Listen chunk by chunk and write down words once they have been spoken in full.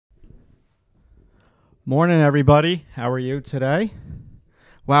Morning, everybody. How are you today?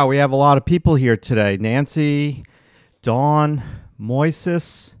 Wow, we have a lot of people here today. Nancy, Dawn,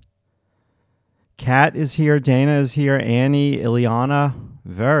 Moises, Kat is here, Dana is here, Annie, Ileana.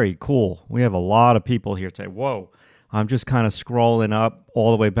 Very cool. We have a lot of people here today. Whoa. I'm just kind of scrolling up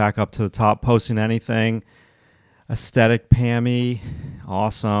all the way back up to the top, posting anything. Aesthetic Pammy,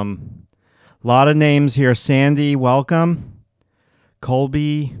 awesome. A lot of names here. Sandy, welcome.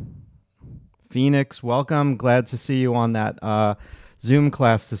 Colby, Phoenix, welcome. Glad to see you on that Zoom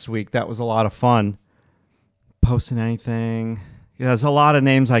class this week. That was a lot of fun. Posting anything. There's a lot of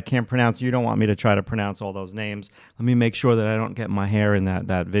names I can't pronounce. You don't want me to try to pronounce all those names. Let me make sure that I don't get my hair in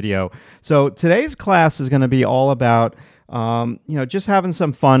that video. So today's class is going to be all about, just having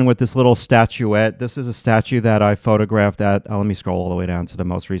some fun with this little statuette. This is a statue that I photographed at, let me scroll all the way down to the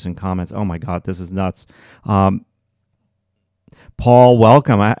most recent comments. Oh my God, this is nuts. Paul,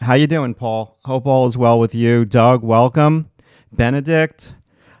 welcome. How you doing, Paul? Hope all is well with you. Doug, welcome. Benedict,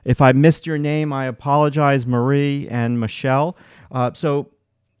 if I missed your name, I apologize. Marie and Michelle. So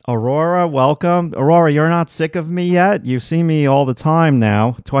Aurora, welcome. Aurora, you're not sick of me yet? You see me all the time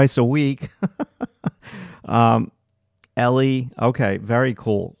now, twice a week. Ellie, okay, very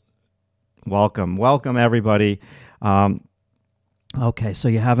cool. Welcome. Welcome, everybody. Okay, so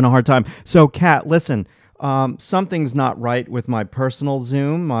you're having a hard time. So, Kat, listen. Something's not right with my personal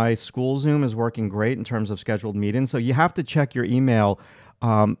Zoom. My school Zoom is working great in terms of scheduled meetings. So you have to check your email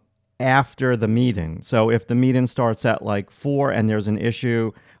after the meeting. So if the meeting starts at like 4 and there's an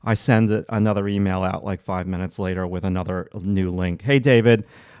issue, I send another email out like 5 minutes later with another new link. Hey, David.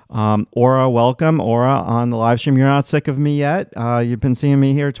 Aura, welcome. Aura on the live stream. You're not sick of me yet? You've been seeing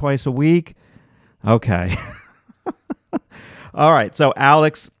me here twice a week? Okay. All right, so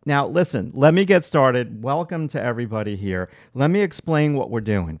Alex, now listen, let me get started. Welcome to everybody here. Let me explain what we're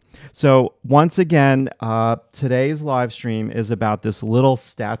doing. So once again, today's live stream is about this little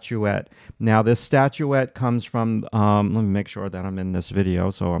statuette. Now this statuette comes from, let me make sure that I'm in this video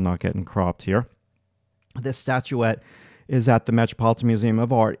so I'm not getting cropped here. This statuette is at the Metropolitan Museum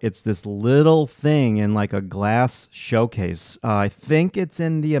of Art. It's this little thing in like a glass showcase. I think it's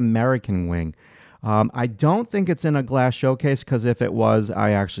in the American wing. I don't think it's in a glass showcase because if it was,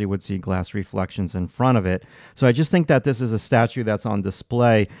 I actually would see glass reflections in front of it. So I just think that this is a statue that's on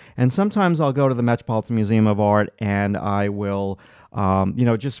display. And sometimes I'll go to the Metropolitan Museum of Art and I will,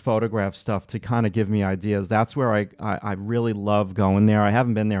 just photograph stuff to kind of give me ideas. That's where I really love going there. I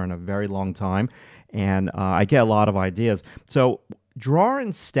haven't been there in a very long time, and I get a lot of ideas. So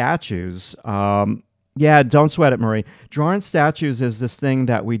drawing statues... yeah, don't sweat it, Marie. Drawing statues is this thing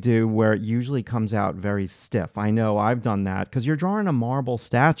that we do where it usually comes out very stiff. I know I've done that because you're drawing a marble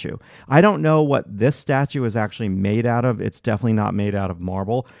statue. I don't know what this statue is actually made out of. It's definitely not made out of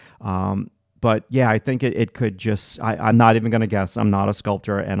marble. But yeah, I think it could just, I'm not even going to guess. I'm not a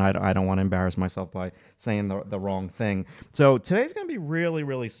sculptor, and I don't want to embarrass myself by saying the wrong thing. So today's going to be really,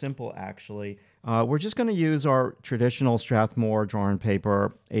 really simple, actually. We're just going to use our traditional Strathmore Drawing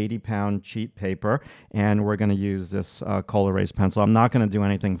paper, 80-pound cheap paper, and we're going to use this Col-Erase pencil. I'm not going to do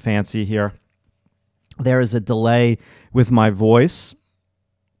anything fancy here. There is a delay with my voice.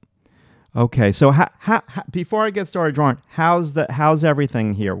 Okay, so before I get started drawing, how's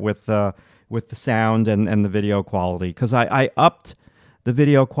everything here with the sound and the video quality? Because I upped the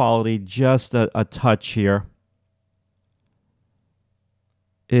video quality just a touch here.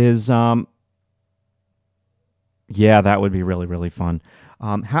 Yeah, that would be really, really fun.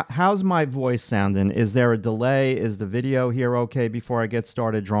 How's my voice sounding? Is there a delay? Is the video here okay before I get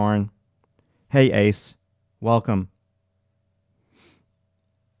started drawing? Hey, Ace. Welcome.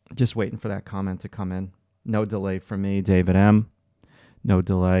 Just waiting for that comment to come in. No delay for me, David M. No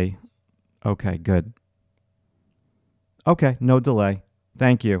delay. Okay, good. Okay, no delay.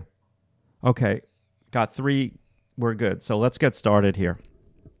 Thank you. Okay, got 3. We're good. So let's get started here.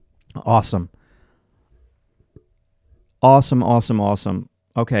 Awesome. Awesome, awesome, awesome.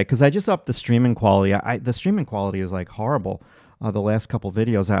 Okay, because I just upped the streaming quality. The streaming quality is like horrible. The last couple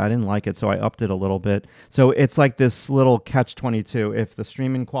videos, I didn't like it, so I upped it a little bit. So it's like this little catch-22. If the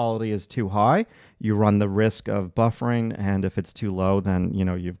streaming quality is too high, you run the risk of buffering, and if it's too low, then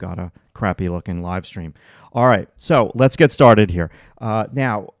you've got a crappy-looking live stream. All right, so let's get started here.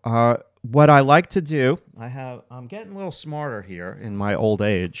 Now, what I like to do, I'm getting a little smarter here in my old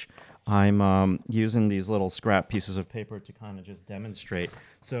age. I'm using these little scrap pieces of paper to kind of just demonstrate.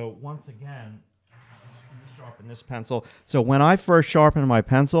 So once again, sharpen this pencil. So when I first sharpen my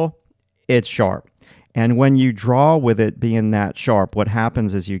pencil, it's sharp. And when you draw with it being that sharp, what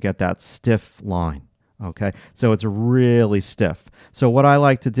happens is you get that stiff line. Okay, so it's really stiff. So what I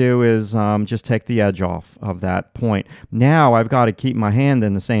like to do is just take the edge off of that point. Now I've got to keep my hand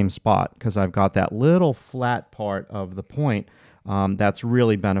in the same spot because I've got that little flat part of the point that's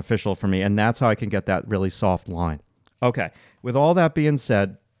really beneficial for me, and that's how I can get that really soft line. Okay, with all that being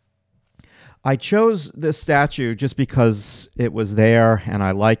said, I chose this statue just because it was there and I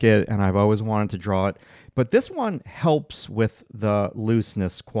like it and I've always wanted to draw it. But this one helps with the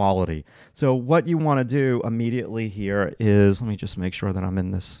looseness quality. So what you want to do immediately here is, let me just make sure that I'm in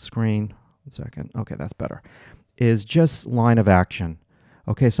this screen. 1 second. Okay, that's better. Is just line of action.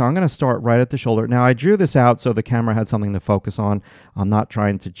 Okay, so I'm going to start right at the shoulder. Now, I drew this out so the camera had something to focus on. I'm not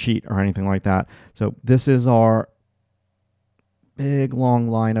trying to cheat or anything like that. So this is our big, long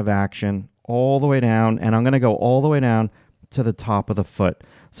line of action all the way down, and I'm going to go all the way down to the top of the foot.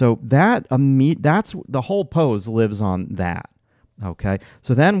 So that's the whole pose lives on that. Okay,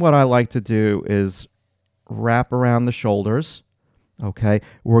 so then what I like to do is wrap around the shoulders. Okay,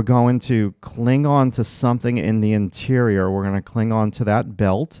 we're going to cling on to something in the interior. We're going to cling on to that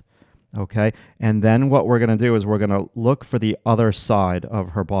belt. Okay, and then what we're going to do is we're going to look for the other side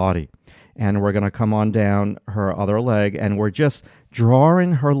of her body. And we're going to come on down her other leg, and we're just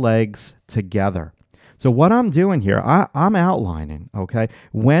drawing her legs together. So what I'm doing here, I'm outlining, okay?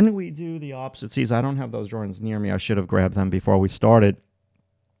 When we do the opposite seas, I don't have those drawings near me. I should have grabbed them before we started.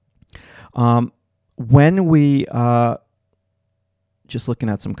 When we, just looking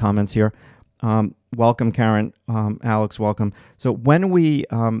at some comments here. Welcome, Karen. Alex, welcome. So when we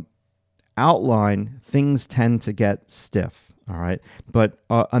outline, things tend to get stiff. All right, but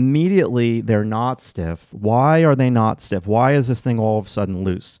immediately they're not stiff. Why are they not stiff? Why is this thing all of a sudden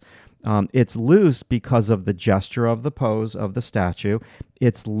loose? It's loose because of the gesture of the pose of the statue.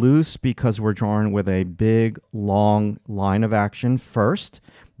 It's loose because we're drawing with a big, long line of action first.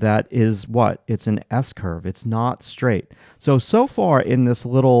 That is what? It's an S-curve. It's not straight. So far in this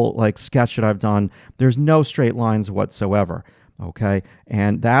little sketch that I've done, there's no straight lines whatsoever. Okay,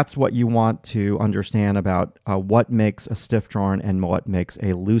 and that's what you want to understand about what makes a stiff drawing and what makes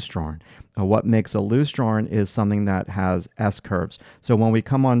a loose drawing. What makes a loose drawing is something that has S-curves. So when we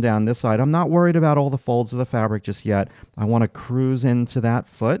come on down this side, I'm not worried about all the folds of the fabric just yet. I want to cruise into that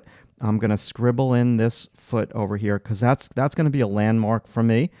foot. I'm going to scribble in this foot over here because that's going to be a landmark for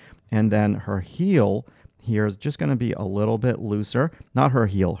me. And then her heel here is just going to be a little bit looser. Not her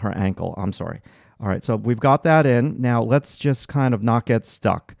heel, her ankle. I'm sorry. All right, so we've got that in. Now let's just kind of not get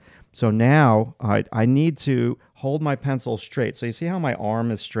stuck. So now I need to hold my pencil straight. So you see how my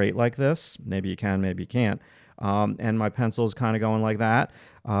arm is straight like this? Maybe you can, maybe you can't. And my pencil is kind of going like that.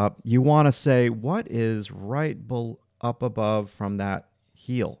 You want to say, what is right up above from that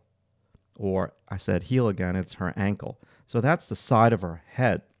heel? Or I said heel again, it's her ankle. So that's the side of her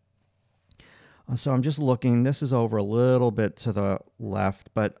head. So I'm just looking. This is over a little bit to the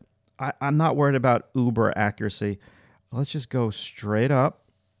left, but I'm not worried about uber accuracy. Let's just go straight up,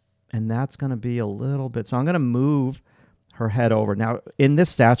 and that's going to be a little bit. So I'm going to move her head over. Now, in this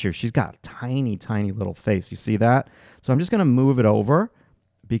statue, she's got a tiny, tiny little face. You see that? So I'm just going to move it over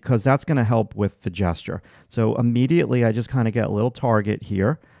because that's going to help with the gesture. So immediately, I just kind of get a little target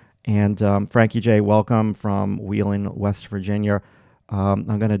here. And Frankie J., welcome from Wheeling, West Virginia.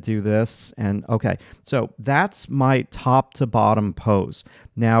 I'm going to do this. And okay, so that's my top to bottom pose.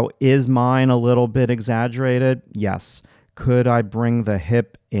 Now, is mine a little bit exaggerated? Yes. Could I bring the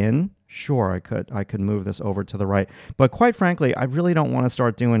hip in? Sure, I could. I could move this over to the right. But quite frankly, I really don't want to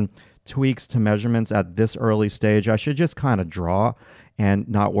start doing tweaks to measurements at this early stage. I should just kind of draw and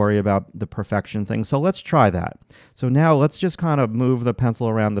not worry about the perfection thing. So let's try that. So now let's just kind of move the pencil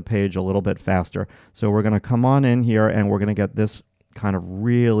around the page a little bit faster. So we're going to come on in here and we're going to get this kind of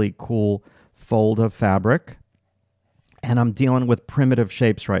really cool fold of fabric. And I'm dealing with primitive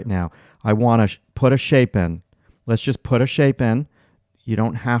shapes right now. I want to put a shape in. Let's just put a shape in. You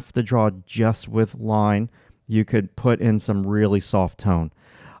don't have to draw just with line. You could put in some really soft tone.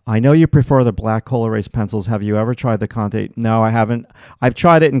 I know you prefer the black Col-Erase pencils. Have you ever tried the Conte? No, I haven't. I've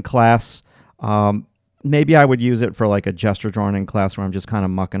tried it in class. Maybe I would use it for like a gesture drawing in class where I'm just kind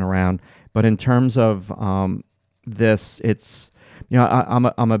of mucking around. But in terms of this, it's, you know,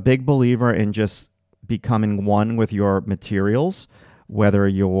 I'm a big believer in just becoming one with your materials, whether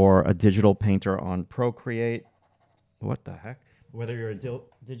you're a digital painter on Procreate. What the heck? Whether you're a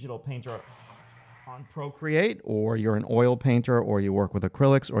digital painter on Procreate, or you're an oil painter, or you work with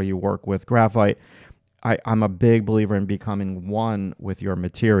acrylics, or you work with graphite, I'm a big believer in becoming one with your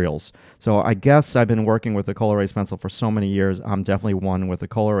materials. So I guess I've been working with the Col-Erase pencil for so many years. I'm definitely one with the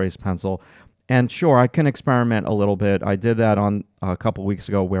Col-Erase pencil. And sure, I can experiment a little bit. I did that on a couple weeks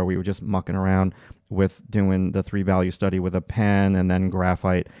ago where we were just mucking around with doing the 3-value study with a pen and then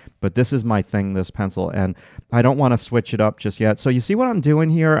graphite. But this is my thing, this pencil, and I don't want to switch it up just yet. So you see what I'm doing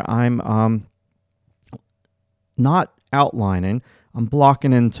here? I'm not outlining. I'm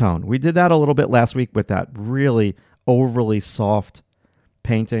blocking in tone. We did that a little bit last week with that really overly soft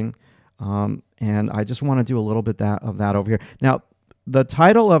painting. And I just want to do a little bit of that over here. Now, the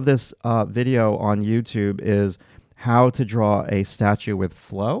title of this video on YouTube is How to Draw a Statue with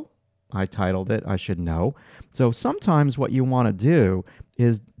Flow. I titled it, I should know. So sometimes what you want to do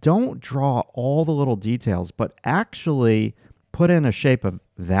is don't draw all the little details, but actually put in a shape of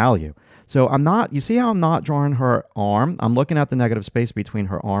value. So I'm not, you see how I'm not drawing her arm? I'm looking at the negative space between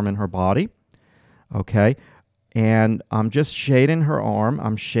her arm and her body. Okay. And I'm just shading her arm.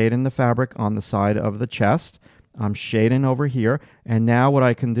 I'm shading the fabric on the side of the chest. I'm shading over here. And now what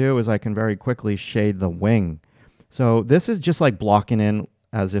I can do is I can very quickly shade the wing. So this is just like blocking in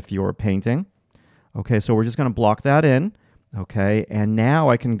as if you were painting. Okay, so we're just going to block that in. Okay, and now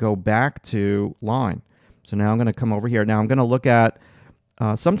I can go back to line. So now I'm going to come over here. Now I'm going to look at,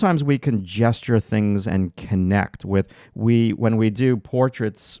 sometimes we can gesture things and connect with, when we do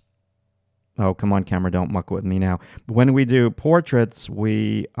portraits. Oh, come on, camera, don't muck with me now. When we do portraits,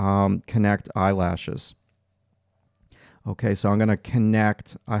 we connect eyelashes. Okay, so I'm going to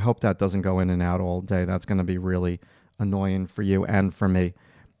connect. I hope that doesn't go in and out all day. That's going to be really annoying for you and for me.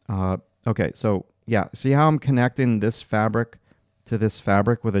 Okay, so yeah, see how I'm connecting this fabric to this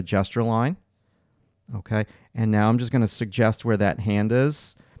fabric with a gesture line? Okay, and now I'm just going to suggest where that hand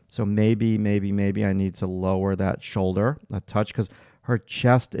is. So maybe I need to lower that shoulder a touch because her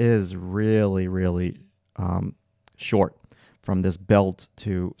chest is really, really short from this belt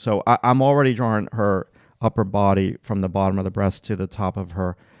to... So I'm already drawing her upper body from the bottom of the breast to the top of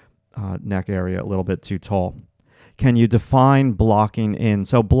her neck area a little bit too tall. Can you define blocking in?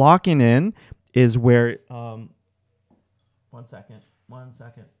 So blocking in is where... One second.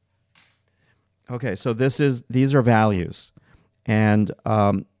 Okay, so these are values. And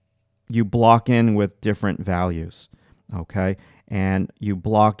you block in with different values. Okay, and you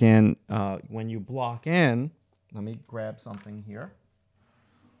block in, when you block in, let me grab something here.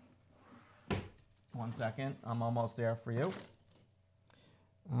 1 second, I'm almost there for you.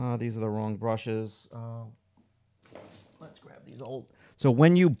 These are the wrong brushes. Let's grab these old. So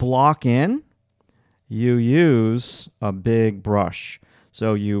when you block in, you use a big brush.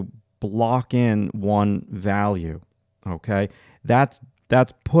 So you block in one value, okay? That's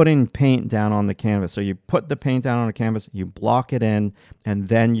putting paint down on the canvas. So you put the paint down on the canvas, you block it in, and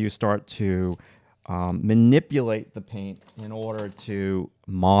then you start to manipulate the paint in order to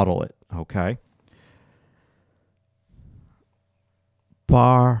model it, okay?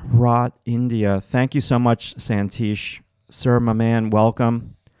 Bharat, India. Thank you so much, Santish. Sir, my man,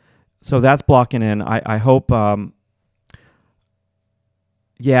 welcome. So that's blocking in. I hope...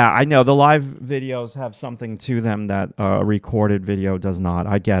 yeah, I know the live videos have something to them that a recorded video does not.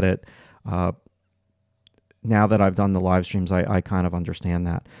 I get it. Now that I've done the live streams, I kind of understand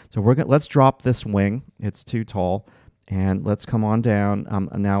that. So let's drop this wing. It's too tall. And let's come on down.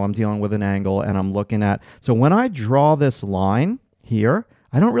 Now I'm dealing with an angle, and I'm looking at... So when I draw this line here,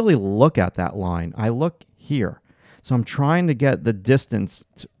 I don't really look at that line. I look here. So I'm trying to get the distance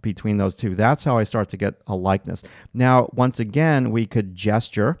between those two. That's how I start to get a likeness. Now, once again, we could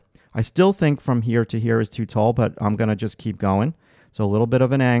gesture. I still think from here to here is too tall, but I'm going to just keep going. So a little bit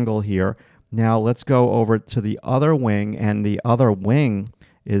of an angle here. Now let's go over to the other wing, and the other wing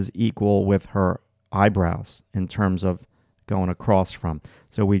is equal with her eyebrows in terms of going across from.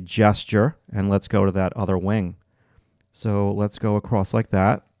 So we gesture, and let's go to that other wing. So let's go across like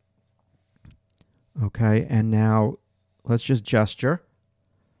that. Okay, and now let's just gesture.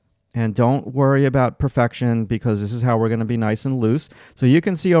 And don't worry about perfection because this is how we're going to be nice and loose. So you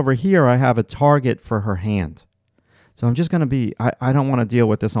can see over here I have a target for her hand. So I'm just going to be, I don't want to deal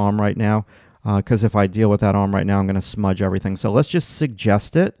with this arm right now because if I deal with that arm right now, I'm going to smudge everything. So let's just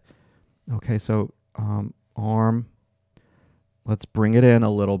suggest it. Okay, so arm, let's bring it in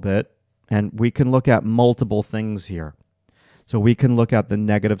a little bit. And we can look at multiple things here. So we can look at the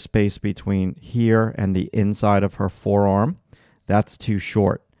negative space between here and the inside of her forearm. That's too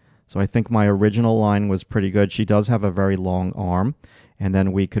short. So I think my original line was pretty good. She does have a very long arm. And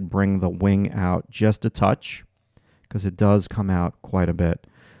then we could bring the wing out just a touch because it does come out quite a bit.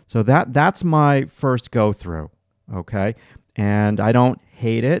 So that's my first go through, okay? And I don't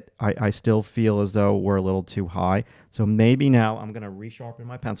hate it. I still feel as though we're a little too high. So maybe now I'm going to resharpen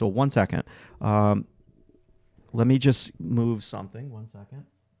my pencil. 1 second. Let me just move something. 1 second.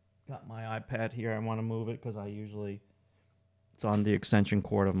 Got my iPad here. I want to move it because it's on the extension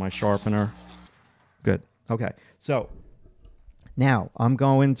cord of my sharpener. Good. Okay. So now I'm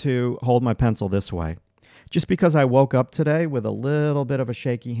going to hold my pencil this way. Just because I woke up today with a little bit of a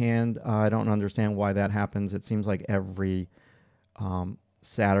shaky hand, I don't understand why that happens. It seems like every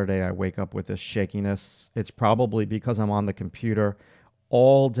Saturday I wake up with this shakiness. It's probably because I'm on the computer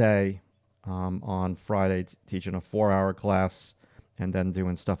all day on Friday teaching a 4-hour class and then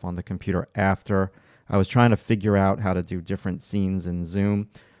doing stuff on the computer after. I was trying to figure out how to do different scenes in Zoom.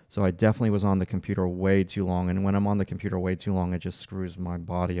 So I definitely was on the computer way too long. And when I'm on the computer way too long, it just screws my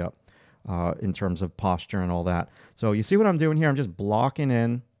body up in terms of posture and all that. So you see what I'm doing here? I'm just blocking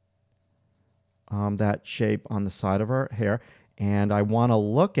in that shape on the side of her hair. And I want to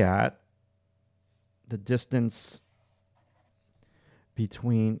look at the distance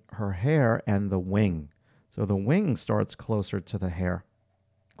between her hair and the wing. So the wing starts closer to the hair.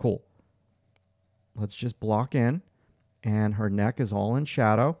 Cool. Let's just block in. And her neck is all in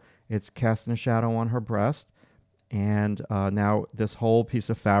shadow. It's casting a shadow on her breast. And now this whole piece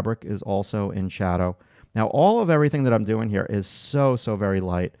of fabric is also in shadow. Now all of everything that I'm doing here is so very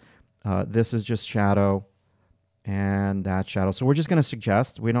light. This is just shadow and that shadow. So we're just going to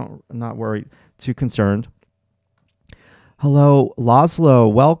suggest, not worry, too concerned. Hello,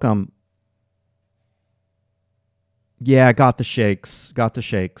 Laszlo, welcome. Yeah, got the shakes.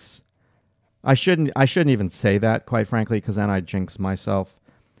 I shouldn't even say that, quite frankly, because then I jinx myself.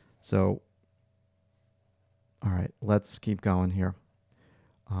 So, all right, let's keep going here.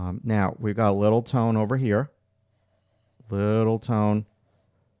 Now, we've got a little tone over here. Little tone.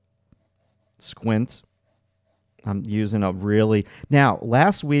 Squint. I'm using a really... Now,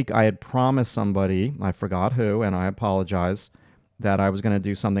 last week I had promised somebody, I forgot who, and I apologize, that I was going to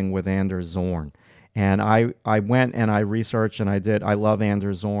do something with Anders Zorn. And I went and I researched and I love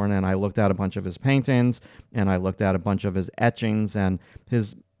Anders Zorn, and I looked at a bunch of his paintings and I looked at a bunch of his etchings, and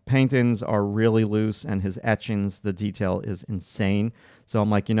his paintings are really loose and his etchings, the detail is insane. So I'm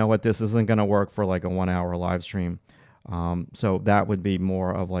like, you know what, this isn't going to work for like a 1-hour live stream. So that would be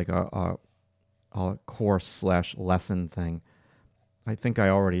more of like a course/lesson thing. I think I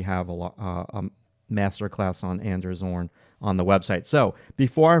already have a masterclass on Anders Zorn on the website. So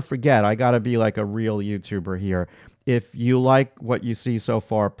before I forget, I got to be like a real YouTuber here. If you like what you see so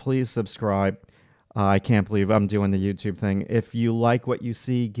far, please subscribe. I can't believe I'm doing the YouTube thing. If you like what you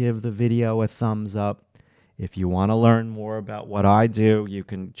see, give the video a thumbs up. If you want to learn more about what I do, you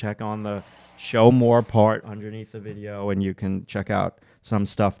can check on the show more part underneath the video, and you can check out some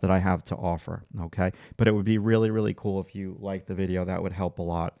stuff that I have to offer, okay? But it would be really cool if you like the video. That would help a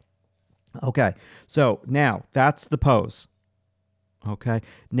lot. Okay, so now that's the pose, okay?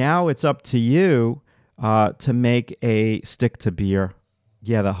 Now it's up to you to make a stick to beer.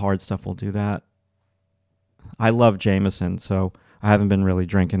 Yeah, the hard stuff will do that. I love Jameson, so I haven't been really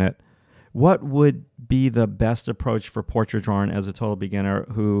drinking it. What would be the best approach for portrait drawing as a total beginner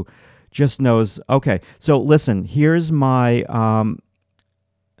who just knows? Okay, so listen, here's my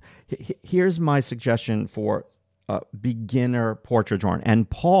suggestion for beginner portrait drawing. And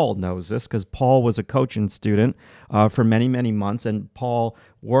Paul knows this because Paul was a coaching student for many months, and Paul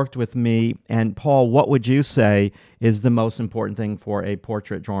worked with me. And Paul, what would you say is the most important thing for a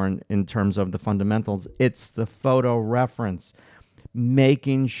portrait drawing in terms of the fundamentals? It's the photo reference.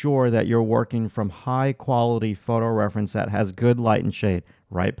 Making sure that you're working from high quality photo reference that has good light and shade,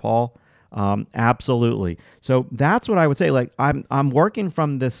 right, Paul? Absolutely. So that's what I would say. Like I'm working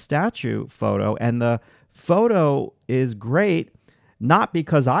from this statue photo, and the photo is great, not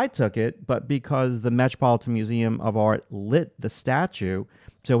because I took it, but because the Metropolitan Museum of Art lit the statue,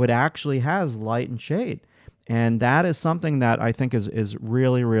 so it actually has light and shade, and that is something that I think is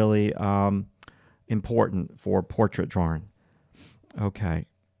really important for portrait drawing. Okay.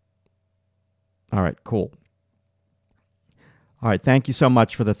 All right, cool. All right, thank you so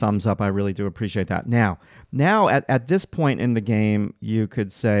much for the thumbs up. I really do appreciate that. Now at this point in the game, you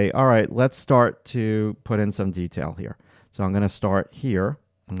could say, all right, let's start to put in some detail here. So I'm going to start here.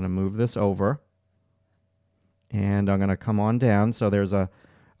 I'm going to move this over, and I'm going to come on down. So there's a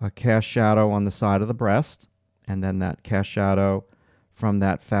cast shadow on the side of the breast, and then that cast shadow from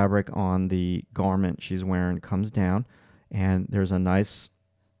that fabric on the garment she's wearing comes down. And there's a nice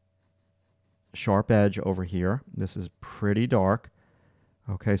sharp edge over here. This is pretty dark.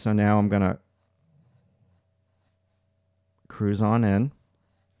 Okay, so now I'm going to cruise on in.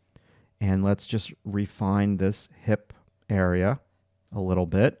 And let's just refine this hip area a little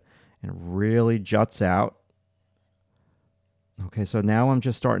bit. And it really juts out. Okay, so now I'm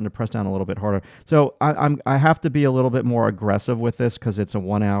just starting to press down a little bit harder. So I have to be a little bit more aggressive with this because it's a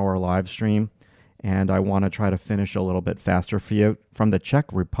 1-hour live stream. And I want to try to finish a little bit faster for you. From the Czech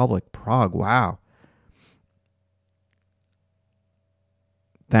Republic, Prague. Wow.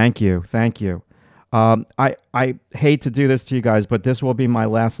 Thank you. Thank you. I hate to do this to you guys, but this will be my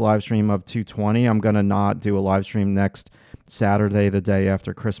last live stream of 220. I'm going to not do a live stream next Saturday, the day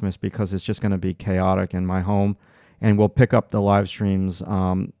after Christmas, because it's just going to be chaotic in my home. And we'll pick up the live streams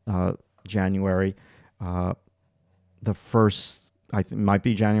January. The first, might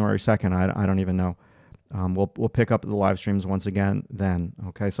be January 2nd. I don't even know. We'll pick up the live streams once again then.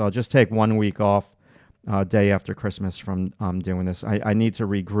 Okay, so I'll just take 1 week off day after Christmas from doing this. I need to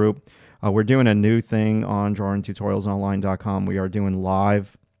regroup. We're doing a new thing on drawingtutorialsonline.com. We are doing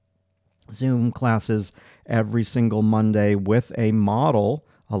live Zoom classes every single Monday with a model,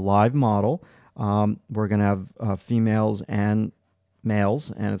 a live model. We're going to have females and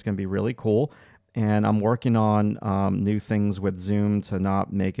males, and it's going to be really cool. And I'm working on new things with Zoom to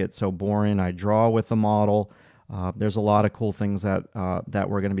not make it so boring. I draw with the model. There's a lot of cool things that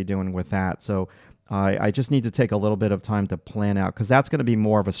we're going to be doing with that. So I just need to take a little bit of time to plan out, because that's going to be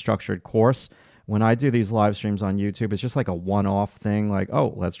more of a structured course. When I do these live streams on YouTube, it's just like a one-off thing, like,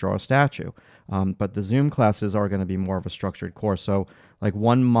 oh, let's draw a statue. But the Zoom classes are going to be more of a structured course. So like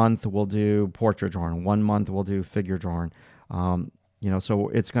 1 month we'll do portrait drawing, 1 month we'll do figure drawing. So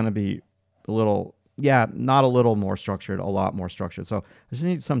it's going to be a little, not a little more structured, a lot more structured. So I just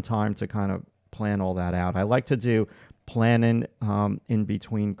need some time to kind of plan all that out. I like to do planning in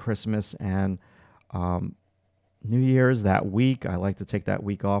between Christmas and New Year's, that week. I like to take that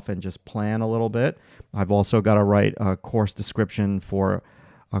week off and just plan a little bit. I've also got to write a course description for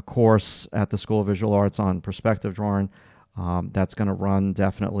a course at the School of Visual Arts on perspective drawing. That's going to run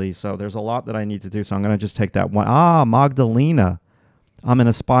definitely. So there's a lot that I need to do. So I'm going to just take that one. Magdalena. I'm an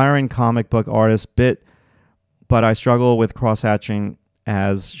aspiring comic book artist, but I struggle with cross-hatching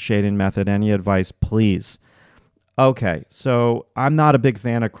as shading method. Any advice, please? Okay, so I'm not a big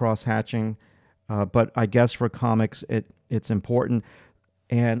fan of cross-hatching. But I guess for comics, it's important.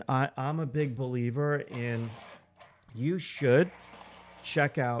 And I'm a big believer in, you should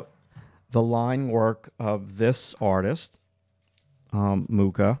check out the line work of this artist,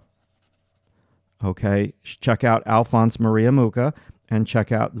 Mucha. Okay, check out Alphonse Maria Mucha and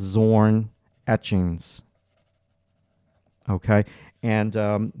check out Zorn Etchings. Okay, and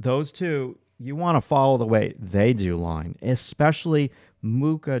those two, you want to follow the way they do line, especially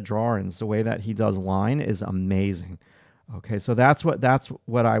Mucha drawings. The way that he does line is amazing. Okay, so that's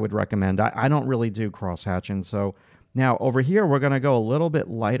what I would recommend. I don't really do cross hatching. So now over here we're going to go a little bit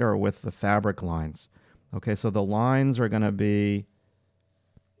lighter with the fabric lines. Okay, so the lines are going to be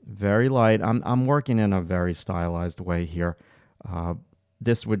very light. I'm working in a very stylized way here.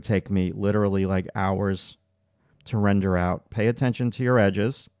 This would take me literally like hours to render out. Pay attention to your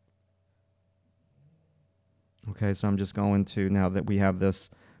edges. Okay, so I'm just going to, now that we have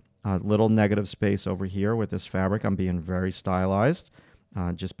this little negative space over here with this fabric, I'm being very stylized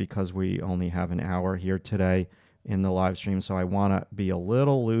just because we only have an hour here today in the live stream. So I want to be a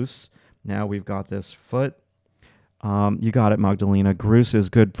little loose. Now we've got this foot. You got it, Magdalena. Gruss is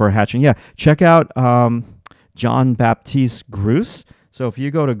good for hatching. Yeah, check out John Baptiste Gruss. So if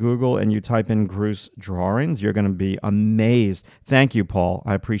you go to Google and you type in Gruss drawings, you're going to be amazed. Thank you, Paul.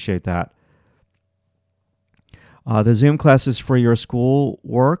 I appreciate that. The Zoom class is for your school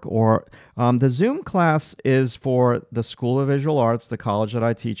work, or the Zoom class is for the School of Visual Arts, the college that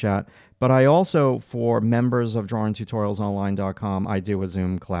I teach at, but I also, for members of drawingtutorialsonline.com, I do a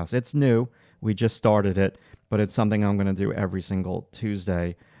Zoom class. It's new. We just started it, but it's something I'm going to do every single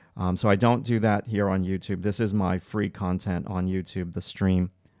Tuesday. So I don't do that here on YouTube. This is my free content on YouTube, the stream.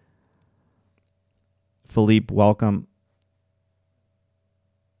 Philippe, welcome.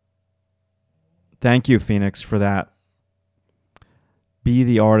 Thank you, Phoenix, for that. Be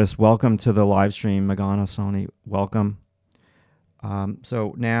the artist. Welcome to the live stream. Magana Sony, welcome.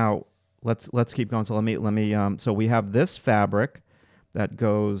 So now let's keep going. So let me. So we have this fabric that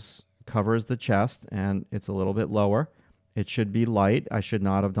covers the chest, and it's a little bit lower. It should be light. I should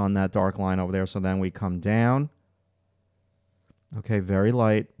not have done that dark line over there. So then we come down. Okay, very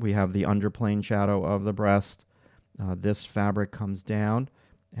light. We have the underplane shadow of the breast. This fabric comes down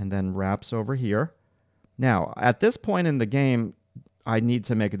and then wraps over here. Now, at this point in the game, I need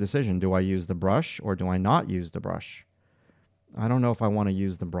to make a decision. Do I use the brush or do I not use the brush? I don't know if I want to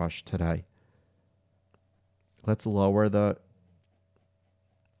use the brush today. Let's lower the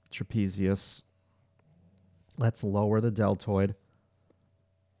trapezius. Let's lower the deltoid.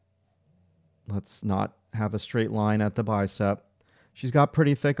 Let's not have a straight line at the bicep. She's got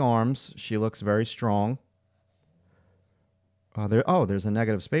pretty thick arms. She looks very strong. There's a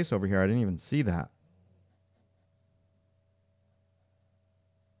negative space over here. I didn't even see that.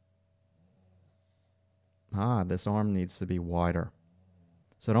 This arm needs to be wider.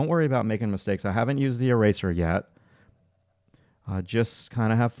 So don't worry about making mistakes. I haven't used the eraser yet. Just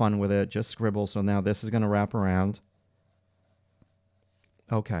kind of have fun with it. Just scribble. So now this is going to wrap around.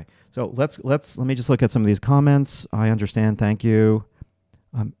 Okay. So let me just look at some of these comments. I understand. Thank you.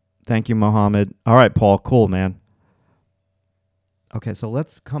 Thank you, Mohammed. All right, Paul. Cool, man. Okay, so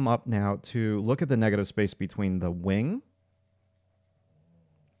let's come up now to look at the negative space between the wing.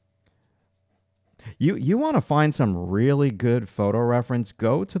 You want to find some really good photo reference,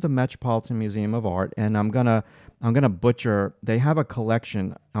 go to the Metropolitan Museum of Art, and I'm gonna butcher. They have a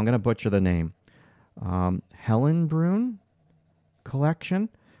collection. I'm gonna butcher the name. Hellenbrunn collection,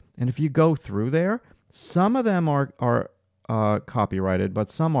 and if you go through there, some of them are copyrighted,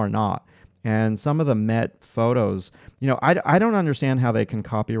 but some are not. And some of the Met photos, I don't understand how they can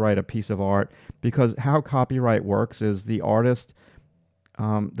copyright a piece of art, because how copyright works is the artist,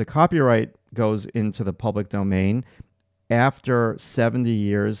 the copyright goes into the public domain after 70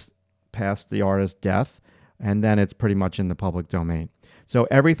 years past the artist's death, and then it's pretty much in the public domain. So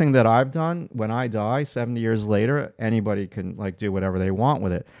everything that I've done, when I die 70 years later, anybody can do whatever they want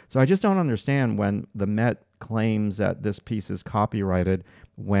with it. So I just don't understand when the Met claims that this piece is copyrighted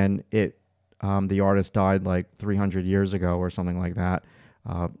when the artist died 300 years ago or something like that.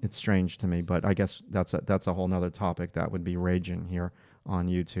 It's strange to me, but I guess that's a whole nother topic that would be raging here on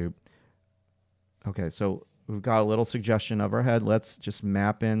YouTube. Okay, so we've got a little suggestion of her head. Let's just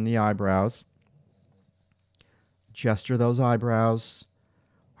map in the eyebrows. Gesture those eyebrows.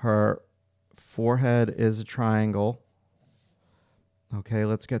 Her forehead is a triangle. Okay,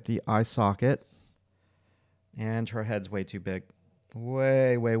 let's get the eye socket. And her head's way too big.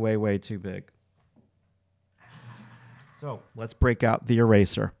 Way, way, way, way too big. So let's break out the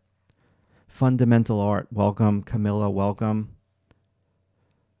eraser. Fundamental art. Welcome, Camilla. Welcome.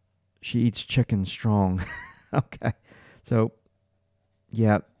 She eats chicken strong. Okay. So,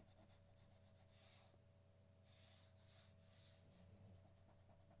 yeah.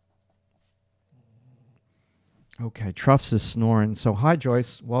 Okay, Truffs is snoring. So, hi,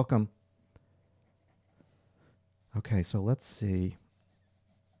 Joyce. Welcome. Okay, so let's see.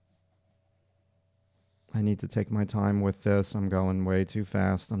 I need to take my time with this. I'm going way too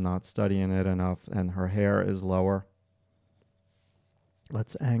fast. I'm not studying it enough. And her hair is lower.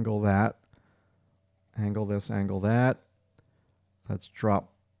 Let's angle that. Angle this, angle that. Let's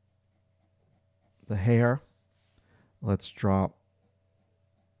drop the hair. Let's drop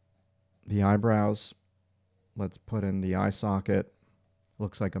the eyebrows. Let's put in the eye socket.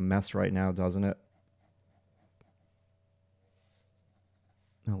 Looks like a mess right now, doesn't it?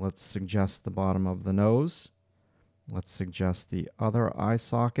 Now let's suggest the bottom of the nose. Let's suggest the other eye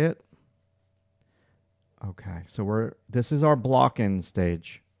socket. Okay, so this is our block-in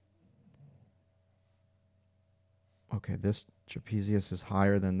stage. Okay, this trapezius is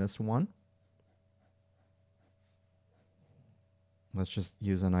higher than this one. Let's just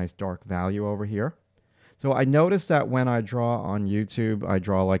use a nice dark value over here. So I noticed that when I draw on YouTube, I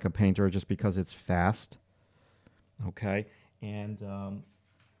draw like a painter just because it's fast. Okay, and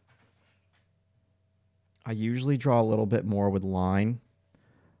I usually draw a little bit more with line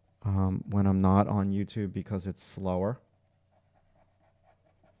when I'm not on YouTube because it's slower.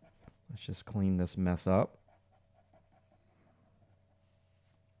 Let's just clean this mess up.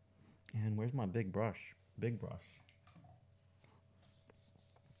 And where's my big brush? Big brush.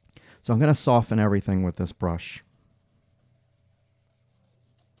 So I'm going to soften everything with this brush.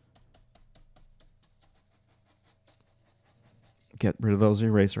 Get rid of those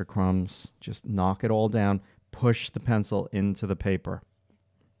eraser crumbs. Just knock it all down. Push the pencil into the paper.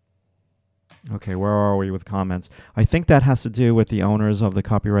 Okay, where are we with comments? I think that has to do with the owners of the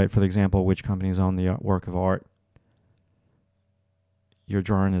copyright, for example, which companies own the work of art. Your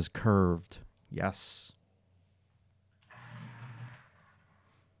drawing is curved. Yes.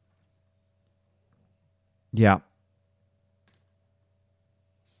 Yeah.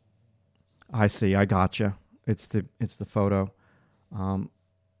 I see. I gotcha. It's the photo,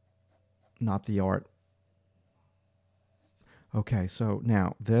 not the art. Okay, so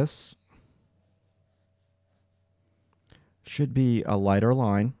now this should be a lighter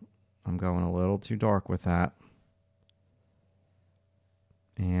line. I'm going a little too dark with that.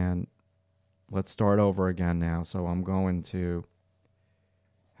 And let's start over again now. So I'm going to,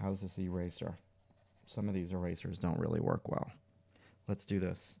 how's this eraser? Some of these erasers don't really work well. Let's do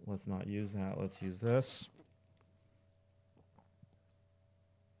this. Let's not use that. Let's use this.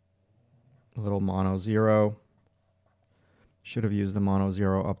 A little mono zero. Should have used the mono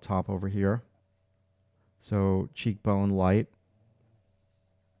zero up top over here. So cheekbone light.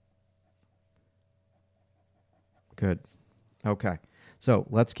 Good. Okay. So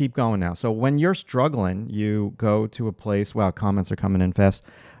let's keep going now. So when you're struggling, you go to a place. Wow, comments are coming in fast.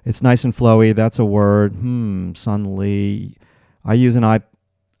 It's nice and flowy. That's a word. Sun Lee. I use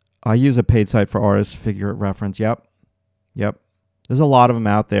I use a paid site for artists. Figure reference. Yep. Yep. There's a lot of them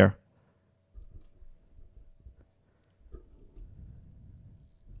out there.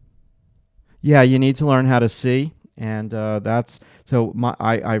 Yeah, you need to learn how to see, and that's so.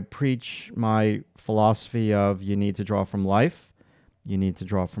 I preach my philosophy of you need to draw from life, you need to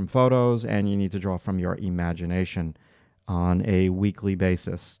draw from photos, and you need to draw from your imagination on a weekly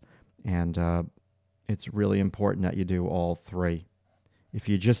basis, and it's really important that you do all three. If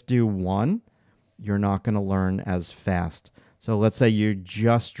you just do one, you're not going to learn as fast. So let's say you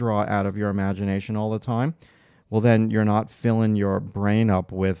just draw out of your imagination all the time. Well, then you're not filling your brain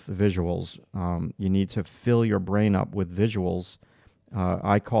up with visuals. You need to fill your brain up with visuals.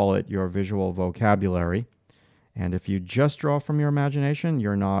 I call it your visual vocabulary. And if you just draw from your imagination,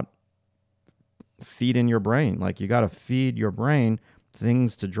 you're not feeding your brain. Like you got to feed your brain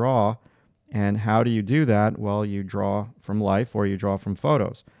things to draw. And how do you do that? Well, you draw from life or you draw from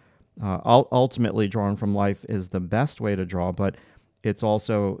photos. Ultimately, drawing from life is the best way to draw, but it's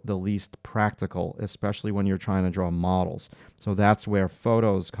also the least practical, especially when you're trying to draw models. So that's where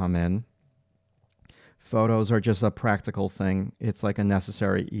photos come in. Photos are just a practical thing. It's like a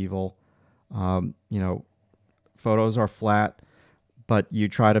necessary evil. Photos are flat, but you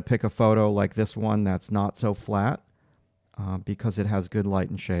try to pick a photo like this one that's not so flat because it has good light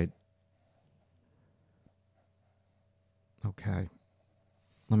and shade. Okay.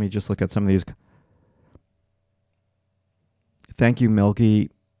 Let me just look at some of these. Thank you, Milky.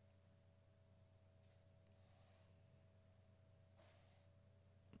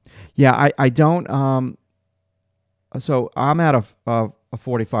 Yeah, I don't. So I'm at a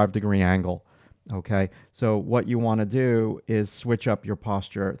 45-degree angle. Okay. So what you want to do is switch up your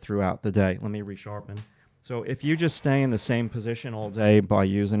posture throughout the day. Let me resharpen. So if you just stay in the same position all day by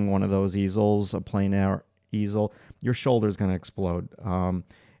using one of those easels, a plein air easel, your shoulder's going to explode.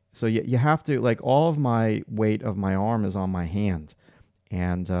 So you have to, like, all of my weight of my arm is on my hand.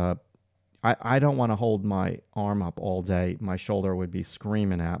 And I don't want to hold my arm up all day. My shoulder would be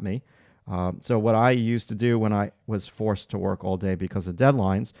screaming at me. So what I used to do when I was forced to work all day because of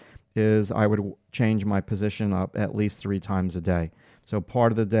deadlines is I would change my position up at least 3 times a day. So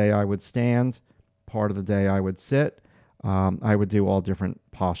part of the day I would stand, part of the day I would sit. I would do all different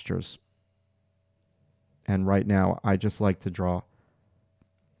postures. And right now I just like to draw.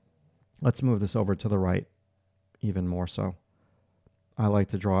 Let's move this over to the right even more so. I like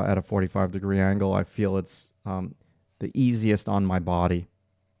to draw at a 45-degree angle. I feel it's the easiest on my body.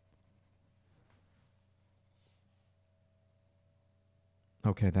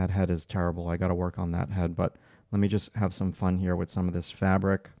 Okay, that head is terrible. I got to work on that head, but let me just have some fun here with some of this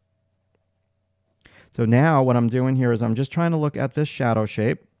fabric. So now what I'm doing here is I'm just trying to look at this shadow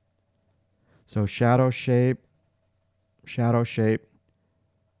shape. So shadow shape,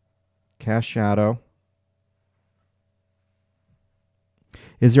 cast shadow.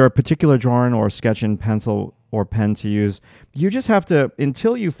 Is there a particular drawing or sketch in pencil or pen to use? You just have to,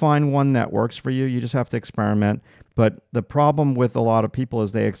 until you find one that works for you, you just have to experiment. But the problem with a lot of people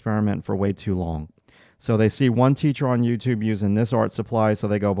is they experiment for way too long. So they see one teacher on YouTube using this art supply, so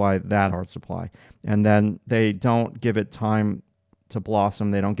they go buy that art supply. And then they don't give it time to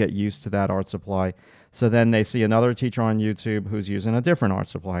blossom. They don't get used to that art supply. So then they see another teacher on YouTube who's using a different art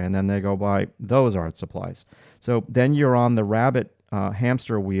supply, and then they go buy those art supplies. So then you're on the rabbit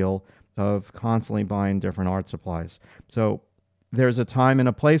hamster wheel of constantly buying different art supplies. So there's a time and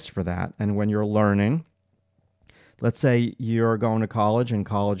a place for that. And when you're learning, let's say you're going to college and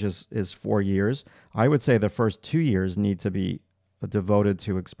college is 4 years. I would say the first 2 years need to be devoted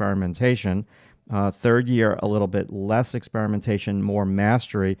to experimentation. Third year, a little bit less experimentation, more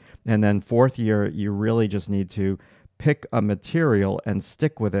mastery. And then fourth year, you really just need to pick a material and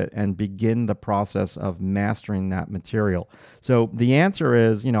stick with it and begin the process of mastering that material. So the answer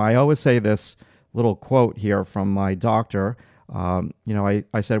is, I always say this little quote here from my doctor.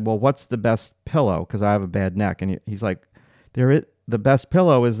 I said, well, what's the best pillow? Because I have a bad neck. And he's like, the best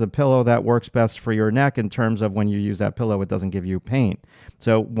pillow is the pillow that works best for your neck in terms of when you use that pillow, it doesn't give you pain.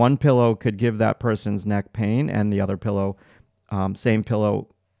 So one pillow could give that person's neck pain and the other pillow, same pillow,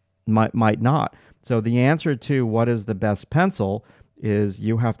 might not. So the answer to what is the best pencil is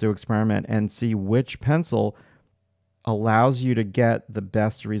you have to experiment and see which pencil allows you to get the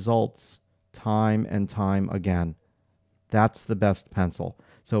best results time and time again. That's the best pencil.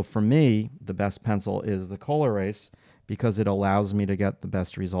 So for me, the best pencil is the Col-Erase because it allows me to get the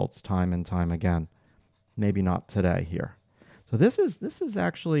best results time and time again. Maybe not today here. So this is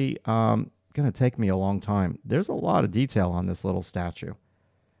actually going to take me a long time. There's a lot of detail on this little statue.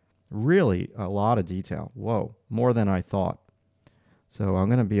 Really a lot of detail. Whoa, more than I thought. So I'm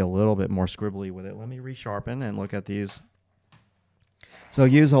going to be a little bit more scribbly with it. Let me resharpen and look at these. So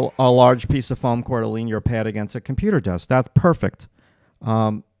use a large piece of foam core to lean your pad against a computer desk. That's perfect.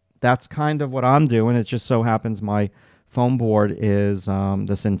 That's kind of what I'm doing. It just so happens my foam board is the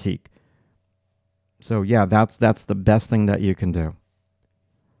Cintiq. So yeah, that's the best thing that you can do.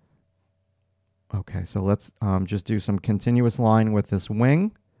 Okay, so let's just do some continuous line with this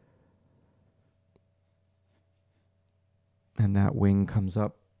wing. And that wing comes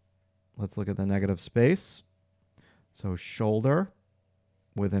up. Let's look at the negative space. So shoulder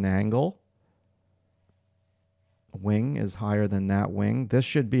with an angle. Wing is higher than that wing. This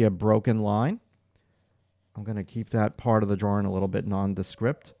should be a broken line. I'm going to keep that part of the drawing a little bit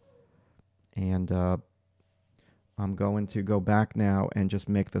nondescript. And I'm going to go back now and just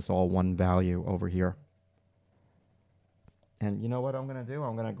make this all one value over here. And you know what I'm going to do?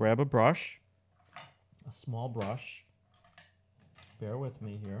 I'm going to grab a brush, a small brush. Bear with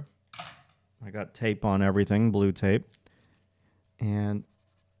me here. I got tape on everything, blue tape. And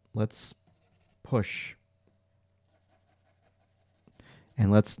let's push.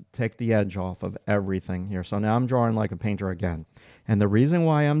 And let's take the edge off of everything here. So now I'm drawing like a painter again. And the reason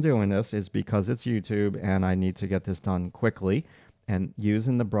why I'm doing this is because it's YouTube and I need to get this done quickly. And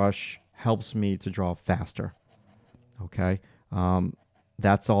using the brush helps me to draw faster. Okay?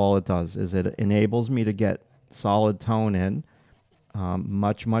 That's all it does, is it enables me to get solid tone in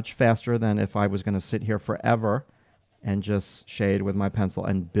much faster than if I was going to sit here forever and just shade with my pencil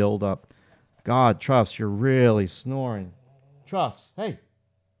and build up. God, Truffs, you're really snoring. Truffs, hey,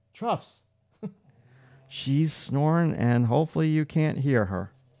 Truffs. She's snoring and hopefully you can't hear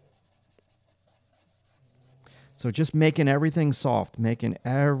her. So just making everything soft,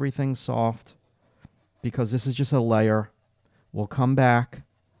 because this is just a layer. We'll come back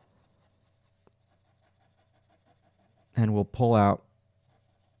and we'll pull out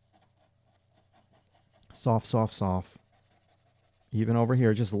soft. Even over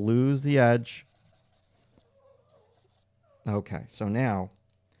here, just lose the edge. Okay, so now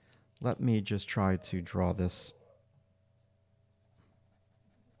let me just try to draw this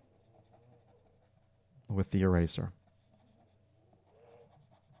with the eraser.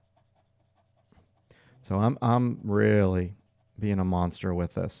 So I'm really being a monster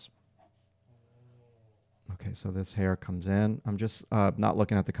with this. Okay, so this hair comes in. I'm just not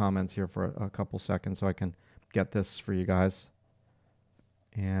looking at the comments here for a couple seconds so I can get this for you guys.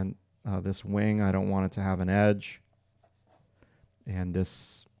 And this wing, I don't want it to have an edge. And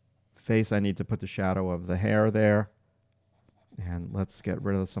this face, I need to put the shadow of the hair there. And let's get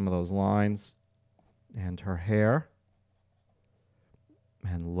rid of some of those lines. And her hair.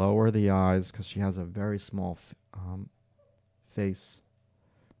 And lower the eyes because she has a very small face.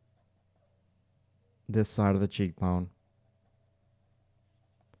 This side of the cheekbone.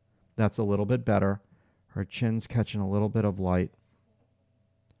 That's a little bit better. Her chin's catching a little bit of light.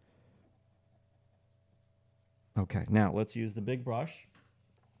 Okay, now let's use the big brush.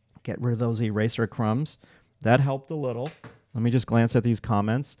 Get rid of those eraser crumbs. That helped a little. Let me just glance at these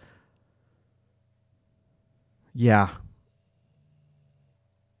comments. Yeah.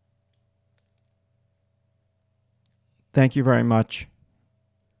 Thank you very much.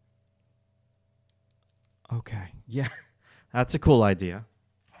 Okay, yeah, that's a cool idea.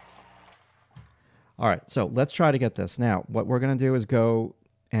 All right, so let's try to get this. Now, what we're going to do is go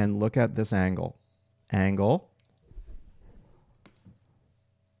and look at this angle. Angle.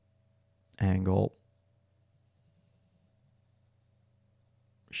 Angle.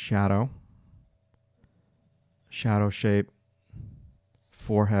 Shadow. Shadow shape.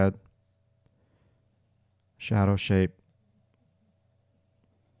 Forehead. Shadow shape.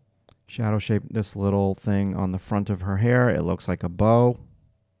 Shadow shape this little thing on the front of her hair. It looks like a bow.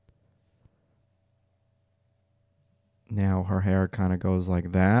 Now her hair kind of goes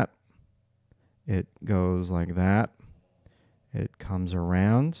like that. It goes like that. It comes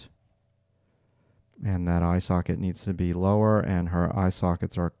around. And that eye socket needs to be lower, and her eye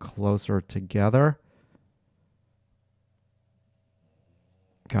sockets are closer together.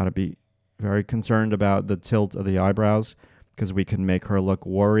 Got to be very concerned about the tilt of the eyebrows, because we can make her look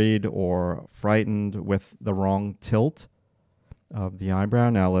worried or frightened with the wrong tilt of the eyebrow.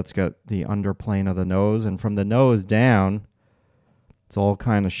 Now let's get the underplane of the nose, and from the nose down, it's all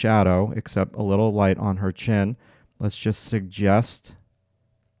kind of shadow, except a little light on her chin. Let's just suggest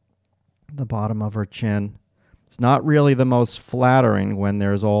the bottom of her chin. It's not really the most flattering when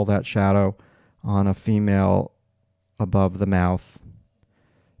there's all that shadow on a female above the mouth.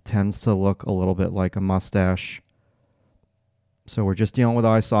 Tends to look a little bit like a mustache. So we're just dealing with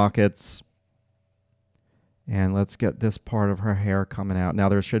eye sockets. And let's get this part of her hair coming out. Now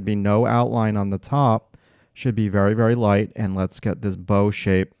there should be no outline on the top. Should be very, very light. And let's get this bow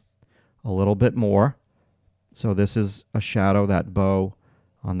shape a little bit more. So this is a shadow, that bow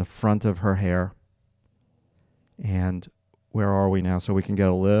on the front of her hair. And where are we now? So we can get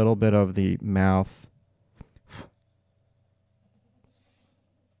a little bit of the mouth.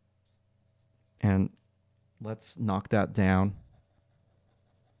 And let's knock that down.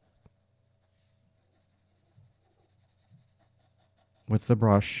 With the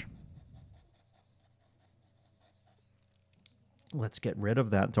brush. Let's get rid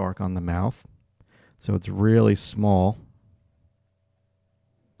of that dark on the mouth. So it's really small.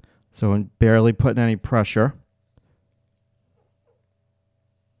 So I'm barely putting any pressure.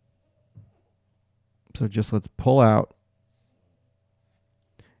 So just let's pull out.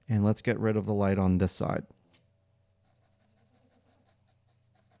 And let's get rid of the light on this side.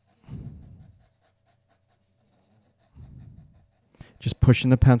 Just pushing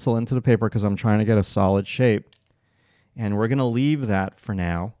the pencil into the paper because I'm trying to get a solid shape. And we're going to leave that for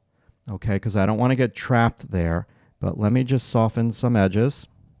now, okay, because I don't want to get trapped there. But let me just soften some edges.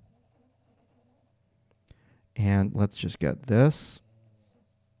 And let's just get this.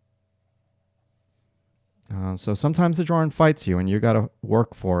 So sometimes the drawing fights you and you got to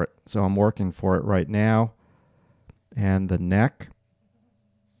work for it. So I'm working for it right now. And the neck.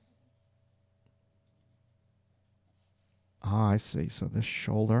 Ah, I see. So this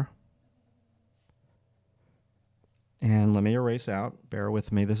shoulder. And let me erase out. Bear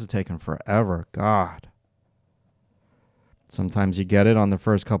with me. This is taking forever. God. Sometimes you get it on the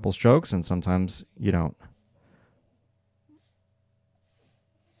first couple strokes and sometimes you don't.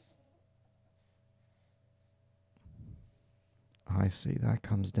 I see. That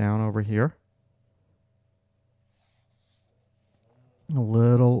comes down over here. A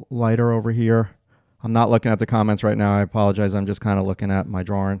little lighter over here. I'm not looking at the comments right now. I apologize. I'm just kind of looking at my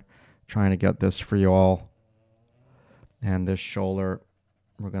drawing, trying to get this for you all. And this shoulder,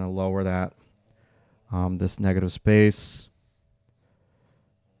 we're going to lower that. This negative space.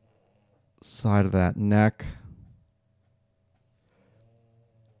 Side of that neck.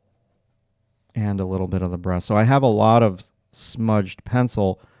 And a little bit of the breast. So I have a lot of smudged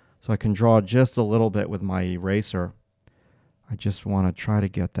pencil, so I can draw just a little bit with my eraser. I just want to try to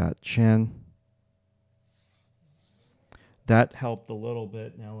get that chin. That helped a little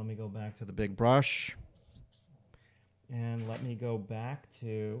bit. Now let me go back to the big brush. And let me go back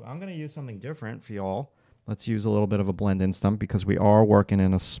to, I'm going to use something different for y'all. Let's use a little bit of a blend-in stump because we are working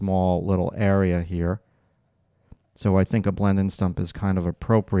in a small little area here. So I think a blend-in stump is kind of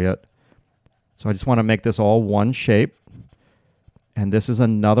appropriate. So I just want to make this all one shape. And this is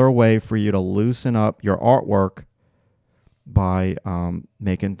another way for you to loosen up your artwork by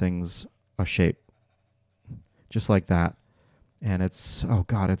making things a shape. Just like that. And it's, oh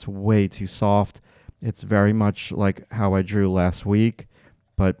God, it's way too soft. It's very much like how I drew last week,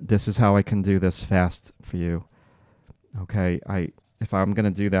 but this is how I can do this fast for you. Okay, if I'm going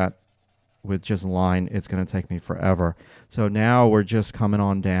to do that with just line, it's going to take me forever. So now we're just coming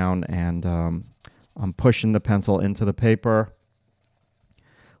on down and I'm pushing the pencil into the paper.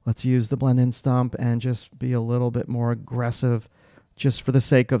 Let's use the blend-in stump and just be a little bit more aggressive just for the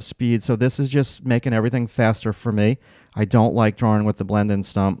sake of speed. So this is just making everything faster for me. I don't like drawing with the blend-in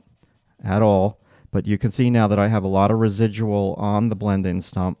stump at all, but you can see now that I have a lot of residual on the blend-in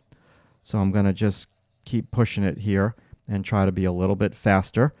stump. So I'm going to just keep pushing it here and try to be a little bit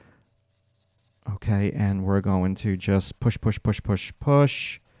faster. Okay, and we're going to just push, push, push, push,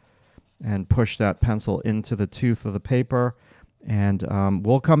 push, and push that pencil into the tooth of the paper. And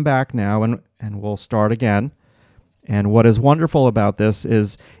we'll come back now and we'll start again. And what is wonderful about this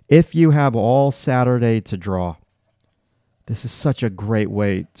is if you have all Saturday to draw, this is such a great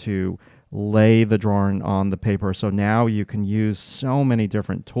way to lay the drawing on the paper. So now you can use so many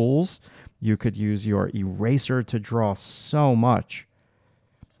different tools. You could use your eraser to draw so much.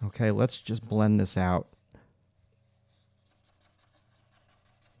 Okay, let's just blend this out.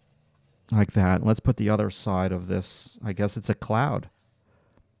 Like that. Let's put the other side of this. I guess it's a cloud.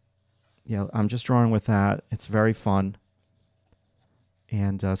 Yeah, I'm just drawing with that. It's very fun.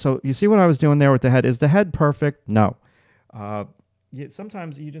 And so you see what I was doing there with the head. Is the head perfect? No.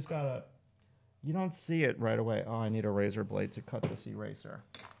 Sometimes you just gotta, you don't see it right away. Oh, I need a razor blade to cut this eraser.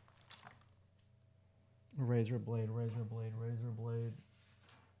 Razor blade, razor blade, razor blade.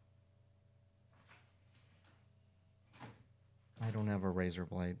 I don't have a razor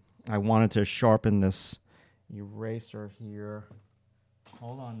blade. I wanted to sharpen this eraser here.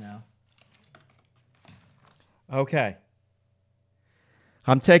 Hold on now. Okay.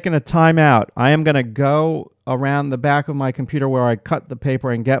 I'm taking a time out. I am going to go around the back of my computer where I cut the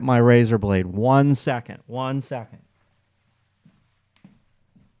paper and get my razor blade. 1 second. 1 second.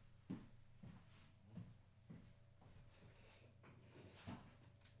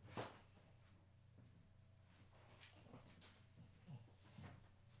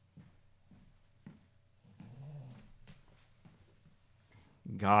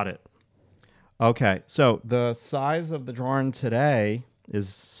 Got it. Okay, so the size of the drawing today is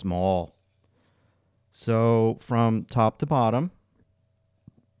small. So from top to bottom,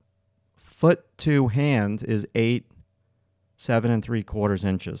 foot to hand is 8, 7 3/4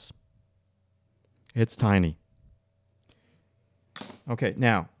 inches. It's tiny. Okay,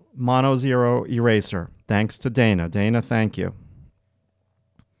 now, mono zero eraser. Thanks to Dana. Dana, thank you.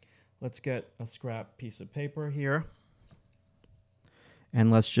 Let's get a scrap piece of paper here. And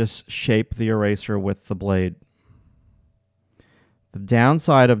let's just shape the eraser with the blade. The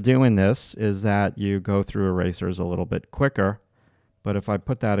downside of doing this is that you go through erasers a little bit quicker, but if I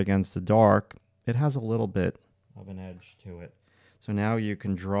put that against the dark, it has a little bit of an edge to it. So now you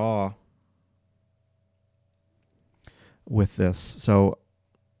can draw with this. So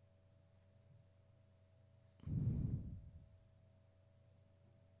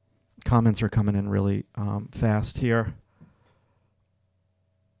comments are coming in really fast here.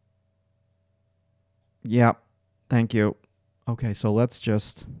 Yeah, thank you. Okay, so let's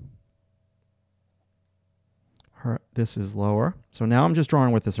just... This is lower. So now I'm just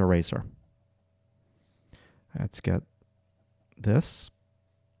drawing with this eraser. Let's get this.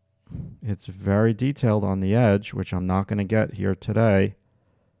 It's very detailed on the edge, which I'm not going to get here today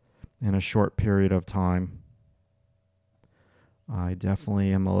in a short period of time. I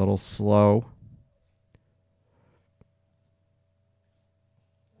definitely am a little slow.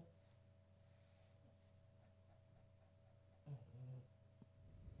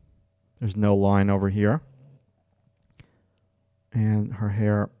 There's no line over here. And her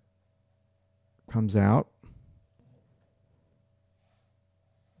hair comes out.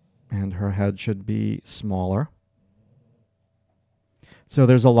 And her head should be smaller. So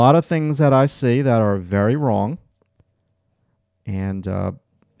there's a lot of things that I see that are very wrong. And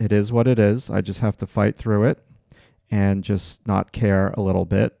it is what it is. I just have to fight through it and just not care a little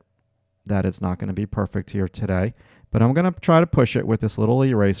bit that it's not going to be perfect here today. But I'm going to try to push it with this little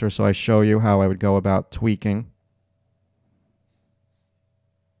eraser so I show you how I would go about tweaking.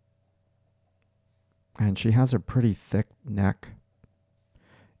 And she has a pretty thick neck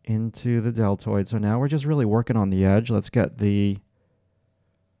into the deltoid. So now we're just really working on the edge. Let's get the...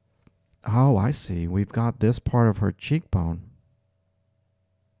 Oh, I see. We've got this part of her cheekbone.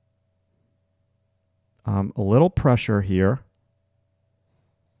 A little pressure here.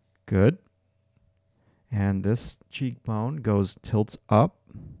 Good. And this cheekbone tilts up.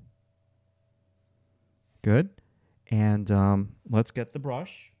 Good. And let's get the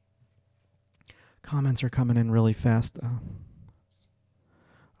brush. Comments are coming in really fast.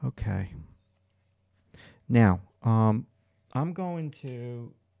 Okay. Now, I'm going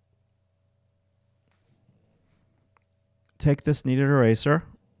to take this kneaded eraser.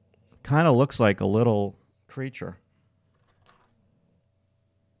 Kind of looks like a little creature.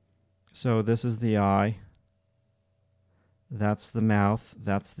 So this is the eye, that's the mouth,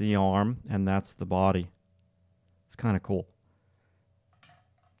 that's the arm, and that's the body. It's kind of cool.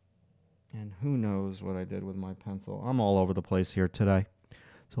 And who knows what I did with my pencil. I'm all over the place here today.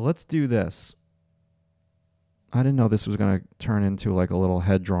 So let's do this. I didn't know this was going to turn into like a little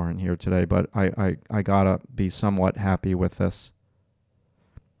head drawing here today, but I gotta be somewhat happy with this.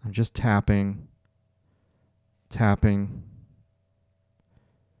 I'm just tapping.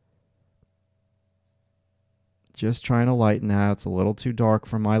 Just trying to lighten that. It's a little too dark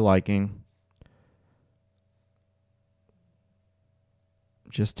for my liking.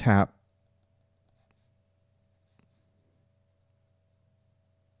 Just tap.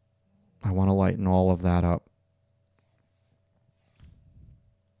 I want to lighten all of that up.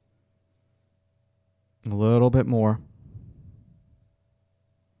 A little bit more.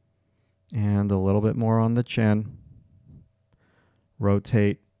 And a little bit more on the chin.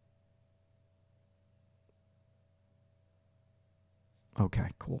 Rotate. Okay,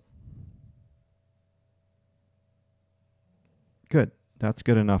 cool. Good. That's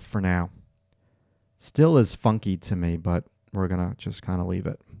good enough for now. Still is funky to me, but we're going to just kind of leave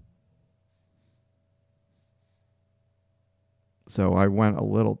it. So I went a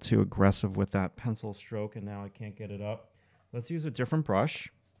little too aggressive with that pencil stroke, and now I can't get it up. Let's use a different brush.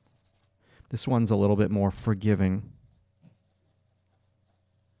 This one's a little bit more forgiving.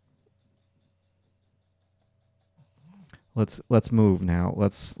 Let's move now.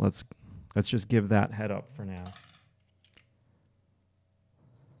 Let's just give that head up for now.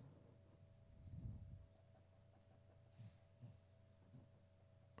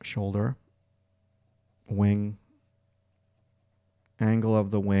 Shoulder, wing, angle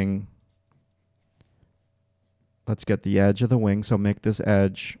of the wing. Let's get the edge of the wing. So make this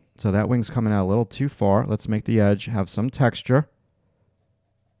edge. So that wing's coming out a little too far. Let's make the edge have some texture.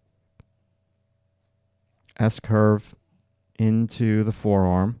 S-curve into the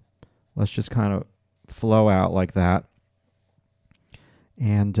forearm. Let's just kind of flow out like that.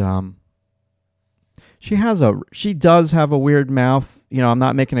 And she does have a weird mouth. You know, I'm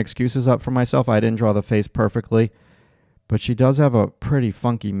not making excuses up for myself. I didn't draw the face perfectly. But she does have a pretty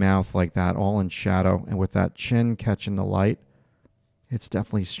funky mouth like that, all in shadow. And with that chin catching the light, it's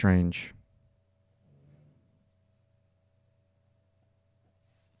definitely strange.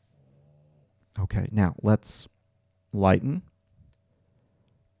 Okay, now let's lighten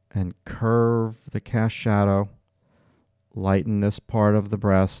and curve the cast shadow. Lighten this part of the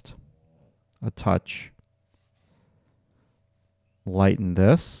breast a touch. Lighten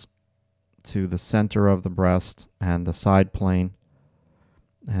this to the center of the breast and the side plane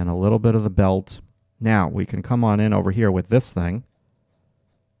and a little bit of the belt. Now we can come on in over here with this thing.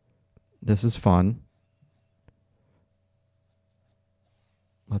 This is fun.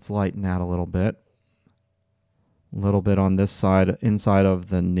 Let's lighten that a little bit. A little bit on this side, inside of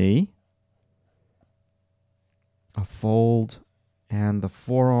the knee. A fold and the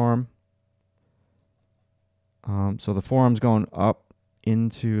forearm. So the forearm's going up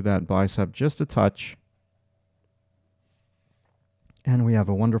into that bicep just a touch. And we have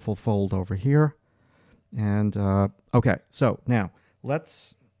a wonderful fold over here. And okay, so now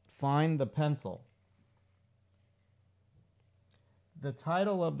let's find the pencil. The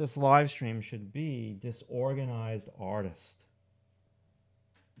title of this live stream should be Disorganized Artist.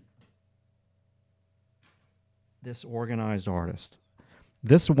 Disorganized Artist.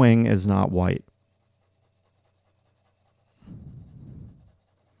 This wing is not white.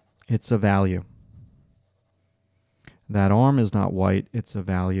 It's a value. That arm is not white. It's a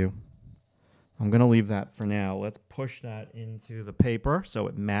value. I'm going to leave that for now. Let's push that into the paper so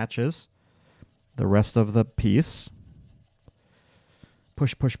it matches the rest of the piece.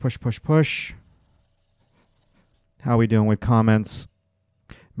 Push, push, push, push, push. How are we doing with comments?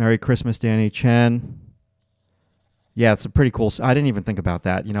 Merry Christmas, Danny Chen. Yeah, it's a pretty cool. I didn't even think about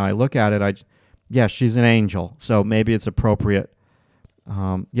that. You know, I look at it. Yeah, she's an angel, so maybe it's appropriate.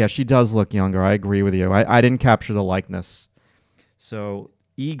 Yeah, she does look younger. I agree with you. I didn't capture the likeness. So,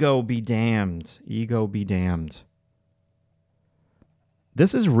 ego be damned. Ego be damned.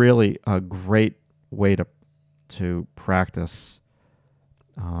 This is really a great way to practice.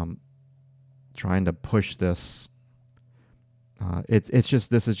 Trying to push this.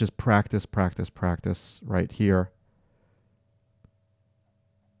 This is just practice, practice, practice right here.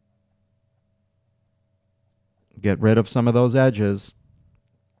 Get rid of some of those edges.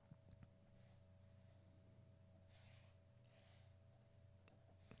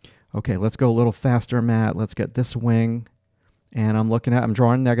 Okay, let's go a little faster, Matt. Let's get this wing. And I'm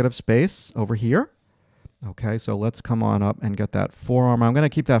drawing negative space over here. Okay, so let's come on up and get that forearm. I'm going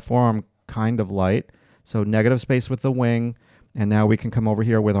to keep that forearm kind of light. So negative space with the wing. And now we can come over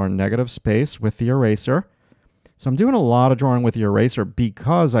here with our negative space with the eraser. So I'm doing a lot of drawing with the eraser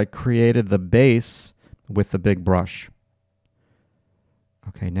because I created the base with the big brush.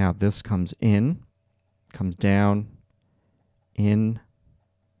 Okay, now this comes in, comes down, in,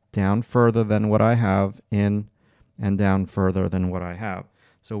 down further than what I have, in, and down further than what I have.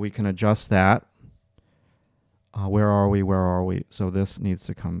 So we can adjust that. Where are we? Where are we? So this needs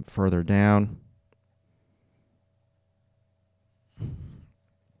to come further down.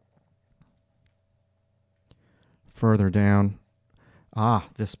 Further down.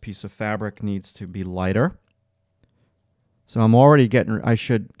 This piece of fabric needs to be lighter. So I'm already I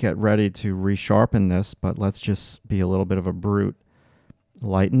should get ready to resharpen this, but let's just be a little bit of a brute.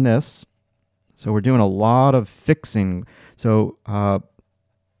 Lighten this. So we're doing a lot of fixing. So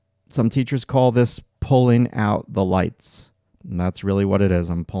some teachers call this pulling out the lights. And that's really what it is.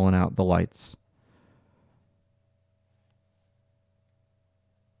 I'm pulling out the lights.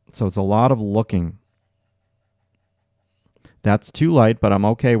 So it's a lot of looking. That's too light, but I'm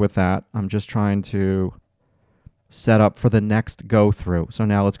okay with that. I'm just trying to set up for the next go through. So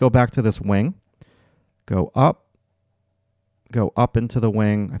now let's go back to this wing. Go up into the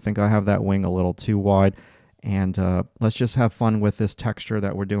wing. I think I have that wing a little too wide. And let's just have fun with this texture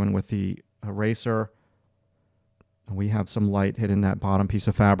that we're doing with the eraser. We have some light hitting that bottom piece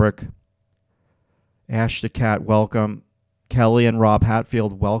of fabric. Ash the Cat, welcome. Kelly and Rob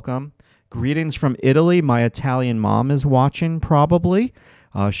Hatfield, welcome. Greetings from Italy. My Italian mom is watching, probably.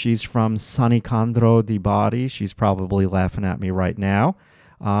 She's from Sanicandro di Bari. She's probably laughing at me right now.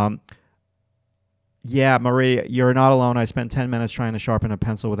 Yeah, Marie, you're not alone. I spent 10 minutes trying to sharpen a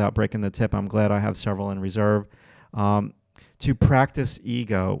pencil without breaking the tip. I'm glad I have several in reserve. To practice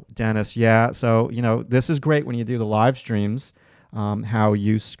ego, Dennis, yeah. So, this is great when you do the live streams, how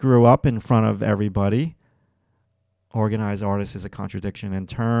you screw up in front of everybody. Organized artist is a contradiction in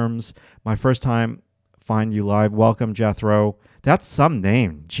terms. My first time find you live. Welcome, Jethro. That's some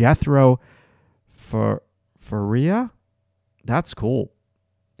name. Jethro Faria? That's cool.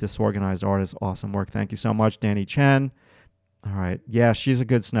 Disorganized artist. Awesome work. Thank you so much, Danny Chen. All right. Yeah, she's a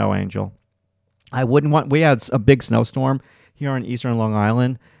good snow angel. We had a big snowstorm here on Eastern Long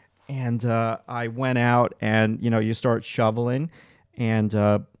Island, and I went out and, you start shoveling, and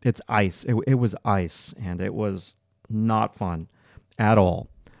it's ice. It was ice, and it was not fun at all.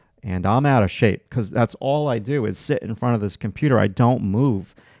 And I'm out of shape because that's all I do is sit in front of this computer. I don't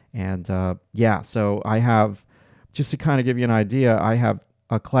move. And so I have, just to kind of give you an idea, I have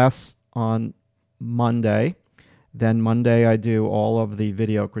a class on Monday. Then Monday I do all of the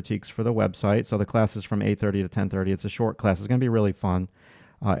video critiques for the website. So the class is from 8:30 to 10:30. It's a short class. It's going to be really fun.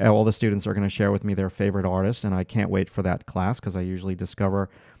 All the students are going to share with me their favorite artists, and I can't wait for that class because I usually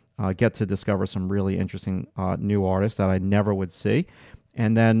get to discover some really interesting new artists that I never would see.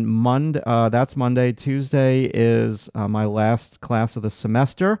 And then that's Monday. Tuesday is my last class of the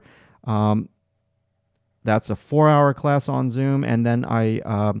semester. That's a 4-hour class on Zoom. And then I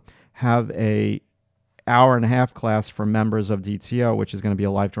have a hour-and-a-half class for members of DTO, which is going to be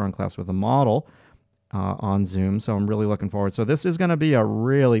a live drawing class with a model on Zoom. So I'm really looking forward. So this is going to be a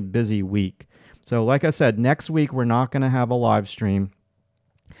really busy week. So like I said, next week we're not going to have a live stream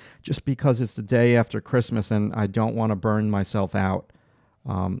just because it's the day after Christmas and I don't want to burn myself out.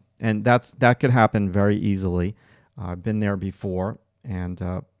 And that could happen very easily. I've been there before,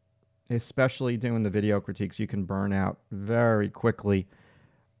 and especially doing the video critiques, you can burn out very quickly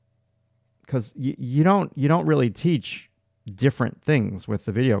because you don't really teach different things with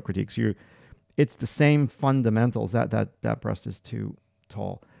the video critiques. It's the same fundamentals. That breast is too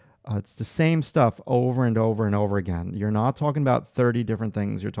tall. It's the same stuff over and over and over again. You're not talking about 30 different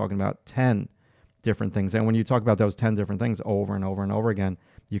things. You're talking about 10 different things. And when you talk about those 10 different things over and over and over again,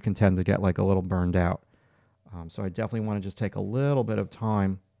 you can tend to get like a little burned out. So I definitely want to just take a little bit of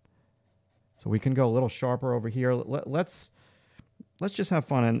time. So we can go a little sharper over here. Let's just have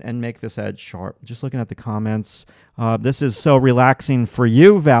fun and make this edge sharp. Just looking at the comments. This is so relaxing for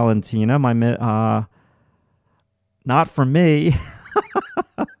you, Valentina. Not for me.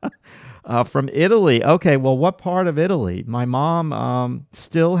 From Italy. Okay, well, what part of Italy? My mom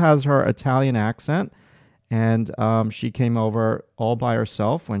still has her Italian accent, and she came over all by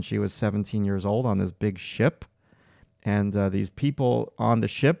herself when she was 17 years old on this big ship. And these people on the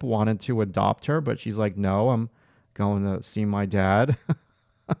ship wanted to adopt her, but she's like, no, I'm going to see my dad.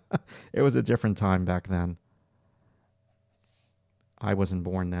 It was a different time back then. I wasn't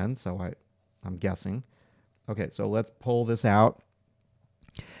born then, so I'm guessing. Okay, so let's pull this out.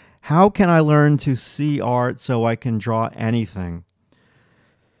 How can I learn to see art so I can draw anything?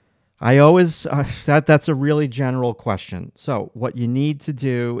 I always, that's a really general question. So what you need to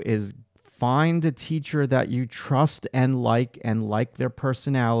do is find a teacher that you trust and like their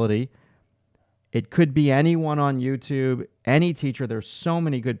personality. It could be anyone on YouTube, any teacher. There's so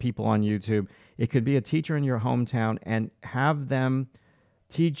many good people on YouTube. It could be a teacher in your hometown and have them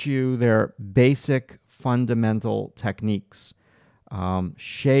teach you their basic fundamental techniques.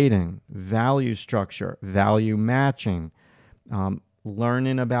 Shading, value structure, value matching,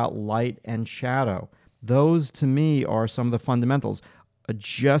 learning about light and shadow. Those, to me, are some of the fundamentals.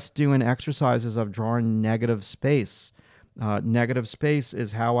 Just doing exercises of drawing negative space. Negative space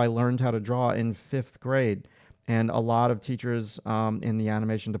is how I learned how to draw in 5th grade. And a lot of teachers in the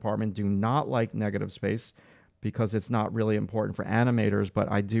animation department do not like negative space because it's not really important for animators,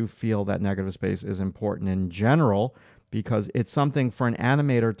 but I do feel that negative space is important in general because it's something for an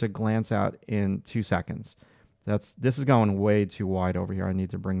animator to glance at in 2 seconds. This is going way too wide over here. I need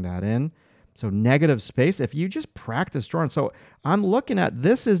to bring that in. So negative space, if you just practice drawing. So I'm looking at,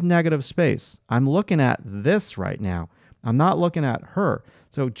 this is negative space. I'm looking at this right now. I'm not looking at her.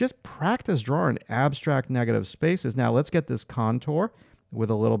 So just practice drawing abstract negative spaces. Now let's get this contour with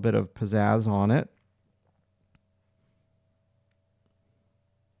a little bit of pizzazz on it.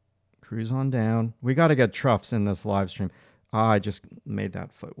 Cruise on down. We got to get troughs in this live stream. I just made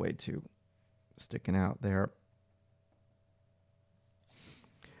that foot way too sticking out there.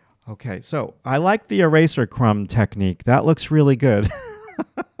 Okay, so I like the eraser crumb technique. That looks really good.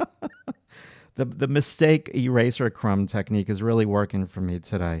 The mistake eraser crumb technique is really working for me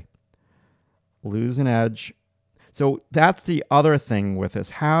today. Lose an edge. So that's the other thing with this.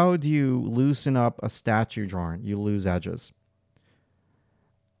 How do you loosen up a statue drawing? You lose edges.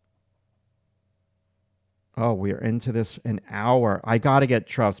 Oh, we are into this an hour. I got to get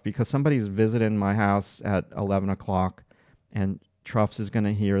Truffs because somebody's visiting my house at 11 o'clock, and Truffs is going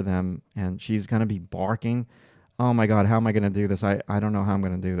to hear them, and she's going to be barking. Oh, my God, how am I going to do this? I don't know how I'm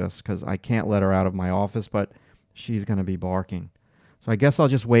going to do this because I can't let her out of my office, but she's going to be barking. So I guess I'll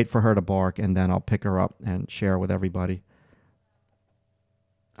just wait for her to bark, and then I'll pick her up and share with everybody.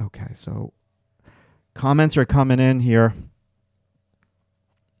 Okay, so comments are coming in here.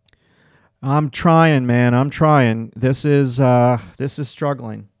 I'm trying, man. I'm trying. This is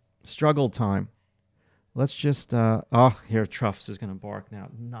struggling. Struggle time. Let's just oh, here Truffs is gonna bark now.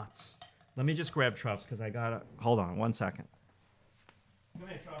 Nuts. Let me just grab Truffs because I gotta hold on 1 second. Come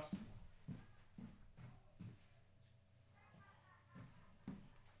here, Truffs.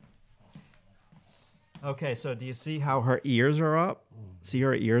 Okay, so do you see how her ears are up? See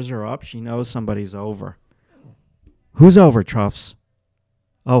her ears are up? She knows somebody's over. Who's over, Truffs?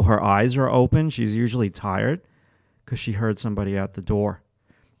 Oh, her eyes are open. She's usually tired because she heard somebody at the door.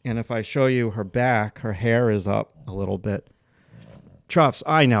 And if I show you her back, her hair is up a little bit. Truffs,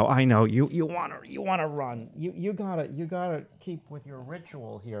 I know. You wanna run. You gotta keep with your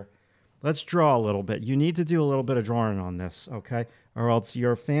ritual here. Let's draw a little bit. You need to do a little bit of drawing on this, okay? Or else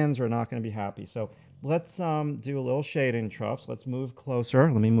your fans are not gonna be happy. So let's do a little shading, Truffs. Let's move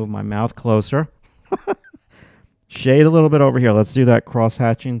closer. Let me move my mouth closer. Shade a little bit over here. Let's do that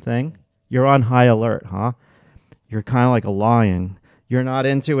cross-hatching thing. You're on high alert, huh? You're kind of like a lion. You're not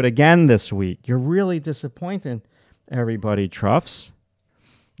into it again this week. You're really disappointing everybody, Truffs.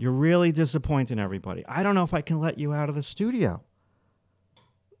 You're really disappointing everybody. I don't know if I can let you out of the studio.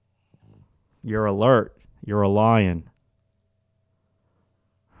 You're alert. You're a lion.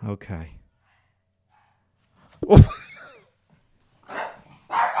 Okay.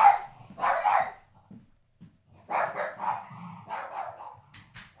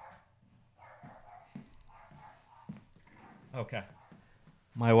 Okay.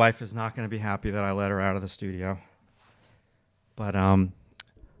 My wife is not going to be happy that I let her out of the studio. But,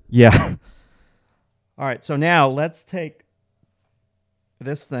 yeah. All right, so now let's take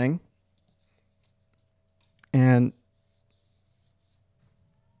this thing and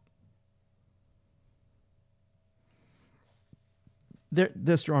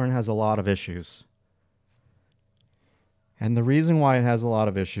this drawing has a lot of issues. And the reason why it has a lot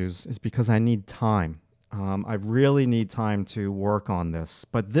of issues is because I need time. I really need time to work on this.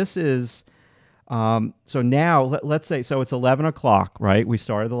 But this is, so now, let's say, so it's 11 o'clock, right? We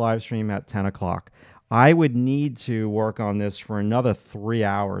started the live stream at 10 o'clock. I would need to work on this for another 3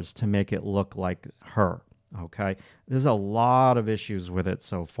 hours to make it look like her, okay? There's a lot of issues with it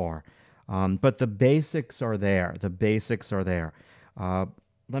so far. But the basics are there. The basics are there.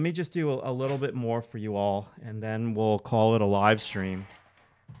 Let me just do a little bit more for you all, and then we'll call it a live stream.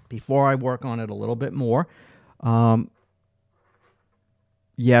 Before I work on it a little bit more,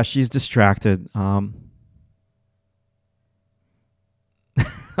 yeah, she's distracted.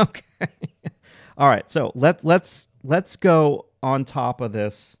 Okay, all right. So let's go on top of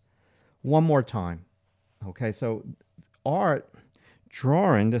this one more time. Okay, so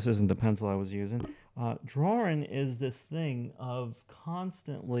drawing. This isn't the pencil I was using. Drawing is this thing of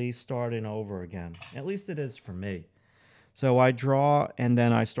constantly starting over again. At least it is for me. So I draw and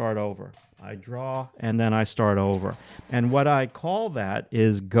then I start over. I draw and then I start over. And what I call that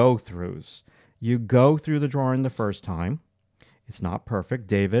is go-throughs. You go through the drawing the first time. It's not perfect.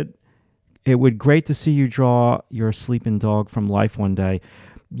 David, it would great to see you draw your sleeping dog from life one day.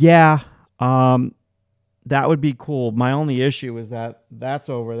 Yeah, that would be cool. My only issue is that that's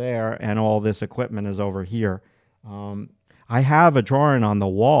over there and all this equipment is over here. I have a drawing on the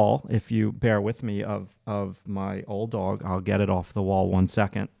wall, if you bear with me, of my old dog. I'll get it off the wall 1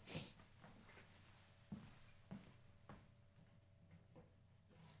 second.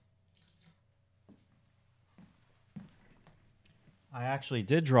 I actually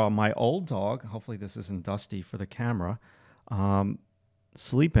did draw my old dog. Hopefully this isn't dusty for the camera.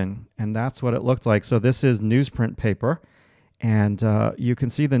 Sleeping, and that's what it looked like. So this is newsprint paper, and you can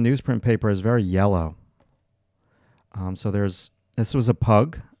see the newsprint paper is very yellow. So this was a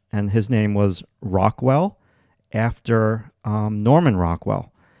pug, and his name was Rockwell, after Norman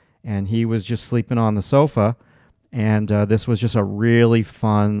Rockwell. And he was just sleeping on the sofa, And this was just a really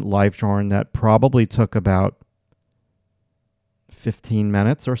fun life drawing that probably took about 15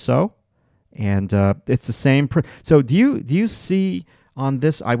 minutes or so. And it's the same. So do you see on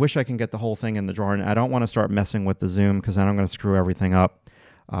this? I wish I can get the whole thing in the drawing. I don't want to start messing with the zoom because then I'm going to screw everything up.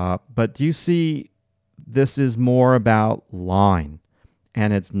 But do you see this is more about line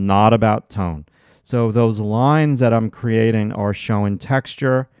and it's not about tone. So those lines that I'm creating are showing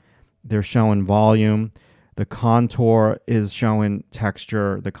texture, they're showing volume. The contour is showing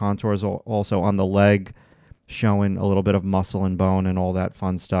texture. The contour is also on the leg, showing a little bit of muscle and bone and all that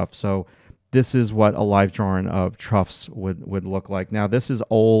fun stuff. So this is what a live drawing of Truffs would look like. Now, this is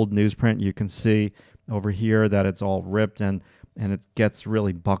old newsprint. You can see over here that it's all ripped and it gets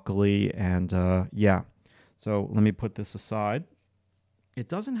really buckly. And yeah, so let me put this aside.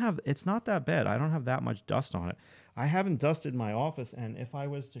 It's not that bad. I don't have that much dust on it. I haven't dusted my office. And if I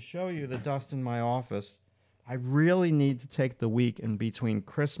was to show you the dust in my office, I really need to take the week in between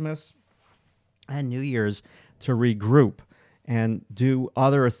Christmas and New Year's to regroup and do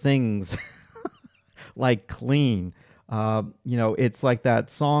other things like clean. It's like that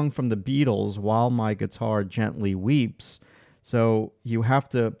song from the Beatles, While My Guitar Gently Weeps. So you have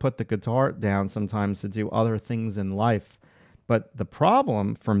to put the guitar down sometimes to do other things in life. But the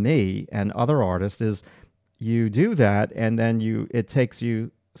problem for me and other artists is you do that and then it takes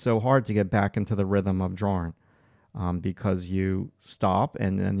you so hard to get back into the rhythm of drawing because you stop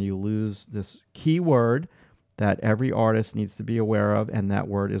and then you lose this key word that every artist needs to be aware of, and that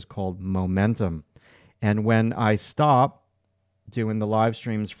word is called momentum. And when I stop doing the live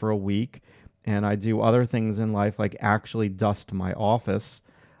streams for a week and I do other things in life like actually dust my office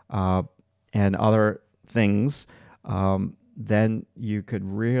and other things, then you could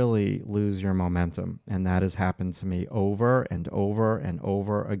really lose your momentum. And that has happened to me over and over and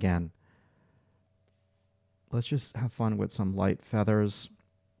over again. Let's just have fun with some light feathers.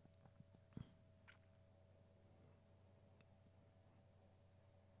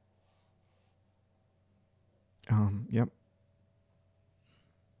 Yep.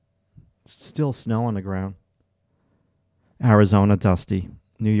 Still snow on the ground. Arizona dusty.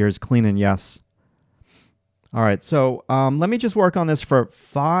 New Year's cleaning, yes. All right, so let me just work on this for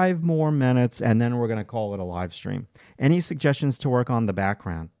 5 more minutes, and then we're going to call it a live stream. Any suggestions to work on the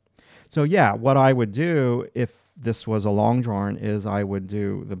background? So yeah, what I would do if this was a long drawing is I would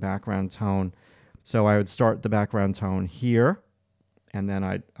do the background tone. So I would start the background tone here, and then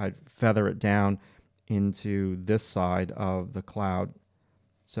I'd feather it down into this side of the cloud.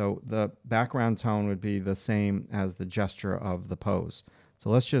 So the background tone would be the same as the gesture of the pose. So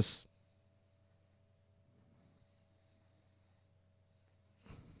let's just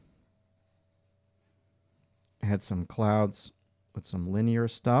add some clouds with some linear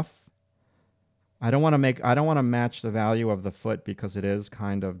stuff. I don't want to match the value of the foot because it is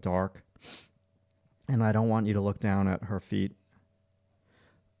kind of dark. And I don't want you to look down at her feet.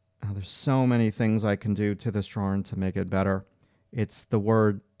 There's so many things I can do to this drawing to make it better. It's the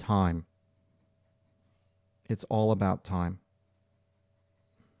word time. It's all about time.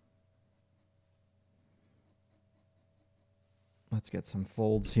 Let's get some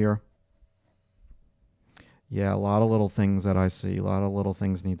folds here. Yeah, a lot of little things that I see. A lot of little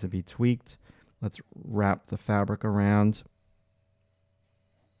things need to be tweaked. Let's wrap the fabric around.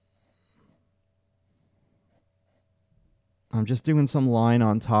 I'm just doing some line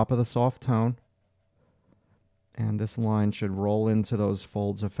on top of the soft tone. And this line should roll into those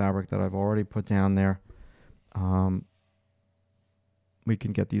folds of fabric that I've already put down there. We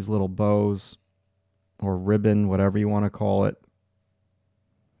can get these little bows or ribbon, whatever you want to call it.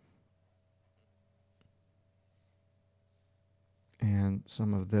 And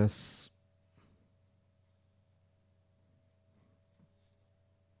some of this.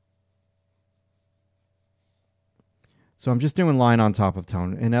 So I'm just doing line on top of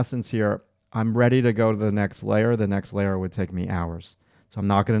tone. In essence here, I'm ready to go to the next layer. The next layer would take me hours. So I'm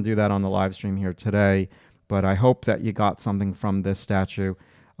not going to do that on the live stream here today, but I hope that you got something from this statue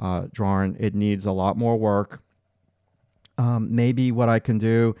drawing. It needs a lot more work. Maybe what I can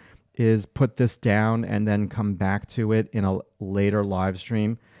do is put this down and then come back to it in a later live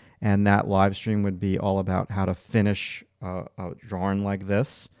stream. And that live stream would be all about how to finish a drawing like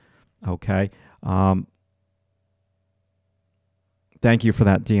this. Okay. Thank you for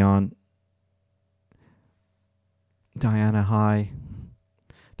that, Dion. Diana, hi.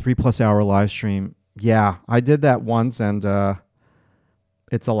 3+ hour live stream. Yeah, I did that once, and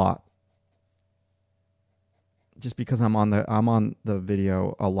it's a lot. Just because I'm on the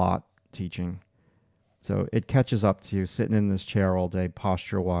video a lot teaching, so it catches up to you sitting in this chair all day,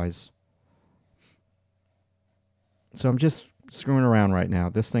 posture wise. So I'm just screwing around right now.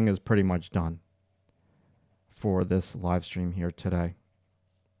 This thing is pretty much done for this live stream here today.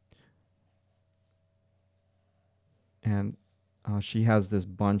 And she has this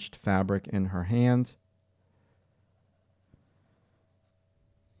bunched fabric in her hand.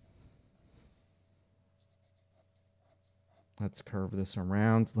 Let's curve this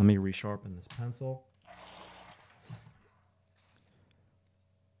around. Let me resharpen this pencil.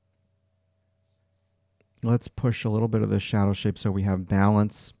 Let's push a little bit of the shadow shape so we have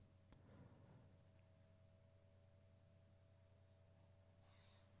balance.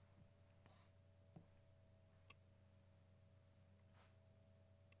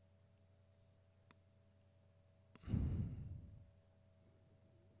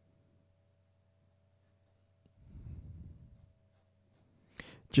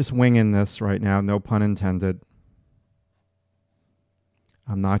 Just winging this right now, no pun intended.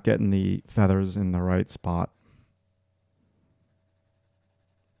 I'm not getting the feathers in the right spot.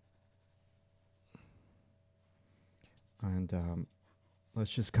 And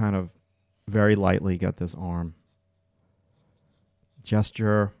let's just kind of very lightly get this arm.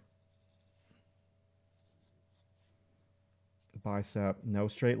 Gesture. Bicep. No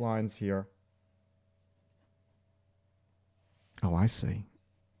straight lines here. Oh, I see.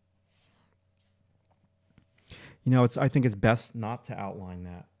 You know, I think it's best not to outline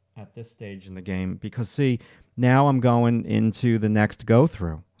that at this stage in the game because, see, now I'm going into the next go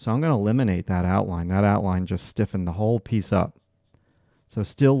through. So I'm going to eliminate that outline. That outline just stiffened the whole piece up. So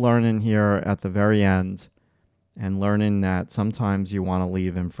still learning here at the very end and learning that sometimes you want to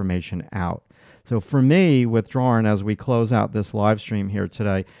leave information out. So for me, with drawing, as we close out this live stream here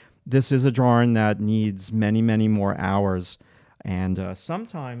today, this is a drawing that needs many, many more hours. And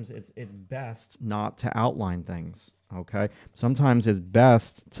sometimes it's best not to outline things, okay? Sometimes it's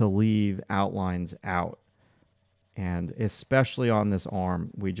best to leave outlines out. And especially on this arm,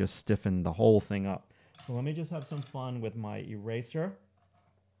 we just stiffen the whole thing up. So let me just have some fun with my eraser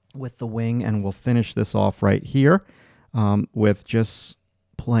with the wing, and we'll finish this off right here with just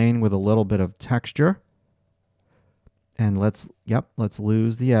playing with a little bit of texture. And let's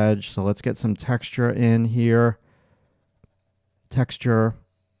lose the edge. So let's get some texture in here. Texture,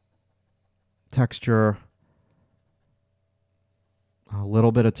 a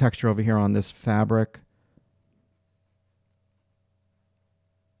little bit of texture over here on this fabric.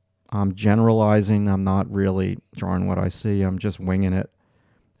 I'm generalizing. I'm not really drawing what I see. I'm just winging it.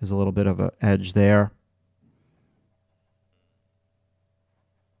 There's a little bit of an edge there.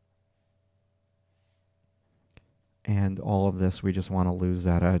 And all of this, we just want to lose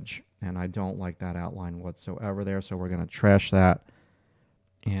that edge. And I don't like that outline whatsoever there, so we're going to trash that.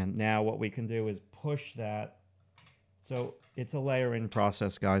 And now what we can do is push that. So it's a layering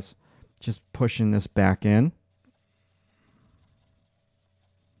process, guys. Just pushing this back in.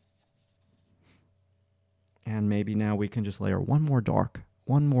 And maybe now we can just layer one more dark.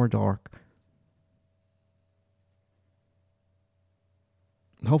 One more dark.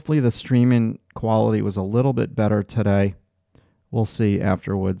 Hopefully the streaming quality was a little bit better today. We'll see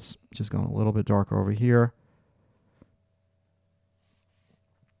afterwards. Just going a little bit darker over here.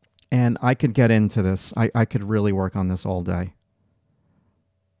 And I could get into this. I could really work on this all day.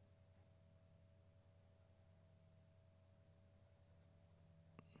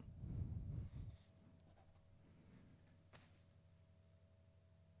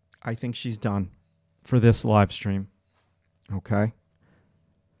 I think she's done for this live stream. Okay.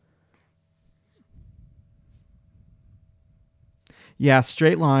 Yeah,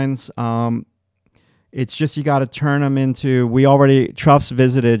 straight lines. It's just you got to turn them into. We already Truffs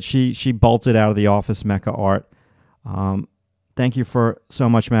visited. She bolted out of the office. Mecca Art. Thank you for so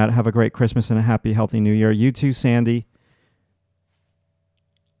much, Matt. Have a great Christmas and a happy, healthy New Year. You too, Sandy.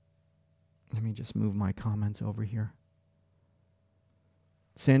 Let me just move my comments over here.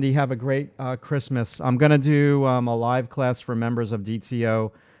 Sandy, have a great Christmas. I'm going to do a live class for members of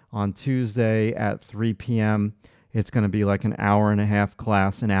DTO on Tuesday at 3 p.m. It's going to be like an hour and a half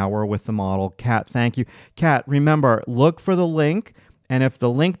class, an hour with the model. Kat, thank you. Kat, remember, look for the link. And if the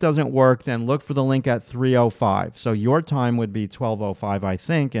link doesn't work, then look for the link at 3:05. So your time would be 12:05, I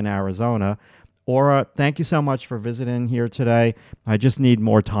think, in Arizona. Aura, thank you so much for visiting here today. I just need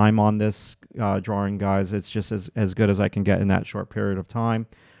more time on this drawing, guys. It's just as good as I can get in that short period of time.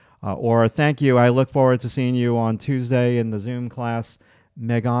 Aura, thank you. I look forward to seeing you on Tuesday in the Zoom class.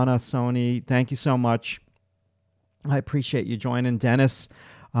 Megana, Sony, thank you so much. I appreciate you joining. Dennis,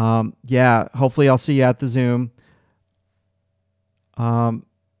 yeah, hopefully I'll see you at the Zoom.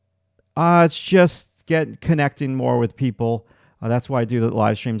 It's just connecting more with people. That's why I do the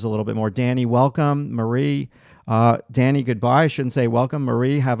live streams a little bit more. Danny, welcome. Marie, Danny, goodbye. I shouldn't say welcome.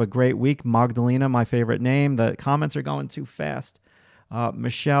 Marie, have a great week. Magdalena, my favorite name. The comments are going too fast.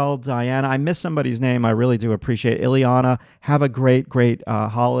 Michelle, Diana, I missed somebody's name. I really do appreciate it. Ileana, have a great, great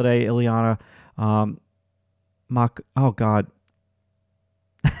holiday, Ileana. Oh, God.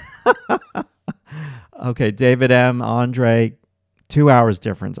 Okay, David M., Andre, 2 hours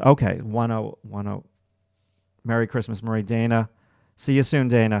difference. Okay, 1010. Merry Christmas, Marie. Dana, see you soon,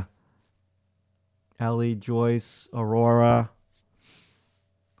 Dana. Ellie, Joyce, Aurora,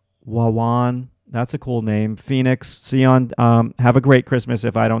 Wawan. That's a cool name. Phoenix, see you on. Have a great Christmas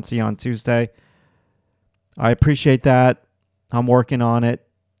if I don't see you on Tuesday. I appreciate that. I'm working on it.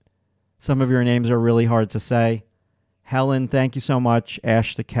 Some of your names are really hard to say. Helen, thank you so much.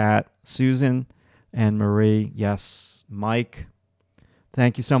 Ash the cat. Susan and Marie. Yes. Mike,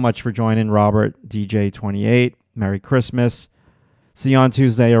 thank you so much for joining. Robert, DJ28. Merry Christmas. See you on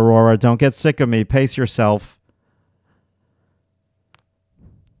Tuesday, Aurora. Don't get sick of me. Pace yourself.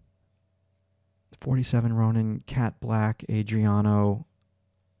 47 Ronan, Cat Black, Adriano,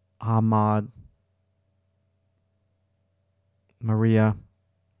 Ahmad, Maria,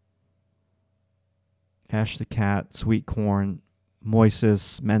 Ash the Cat, Sweet Corn,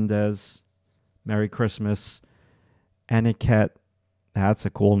 Moises, Mendez, Merry Christmas, Aniket. That's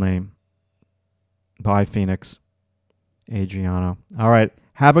a cool name. Bye, Phoenix. Adriano. All right.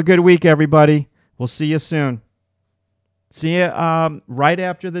 Have a good week, everybody. We'll see you soon. See you right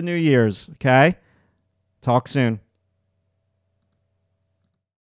after the New Year's, okay? Talk soon.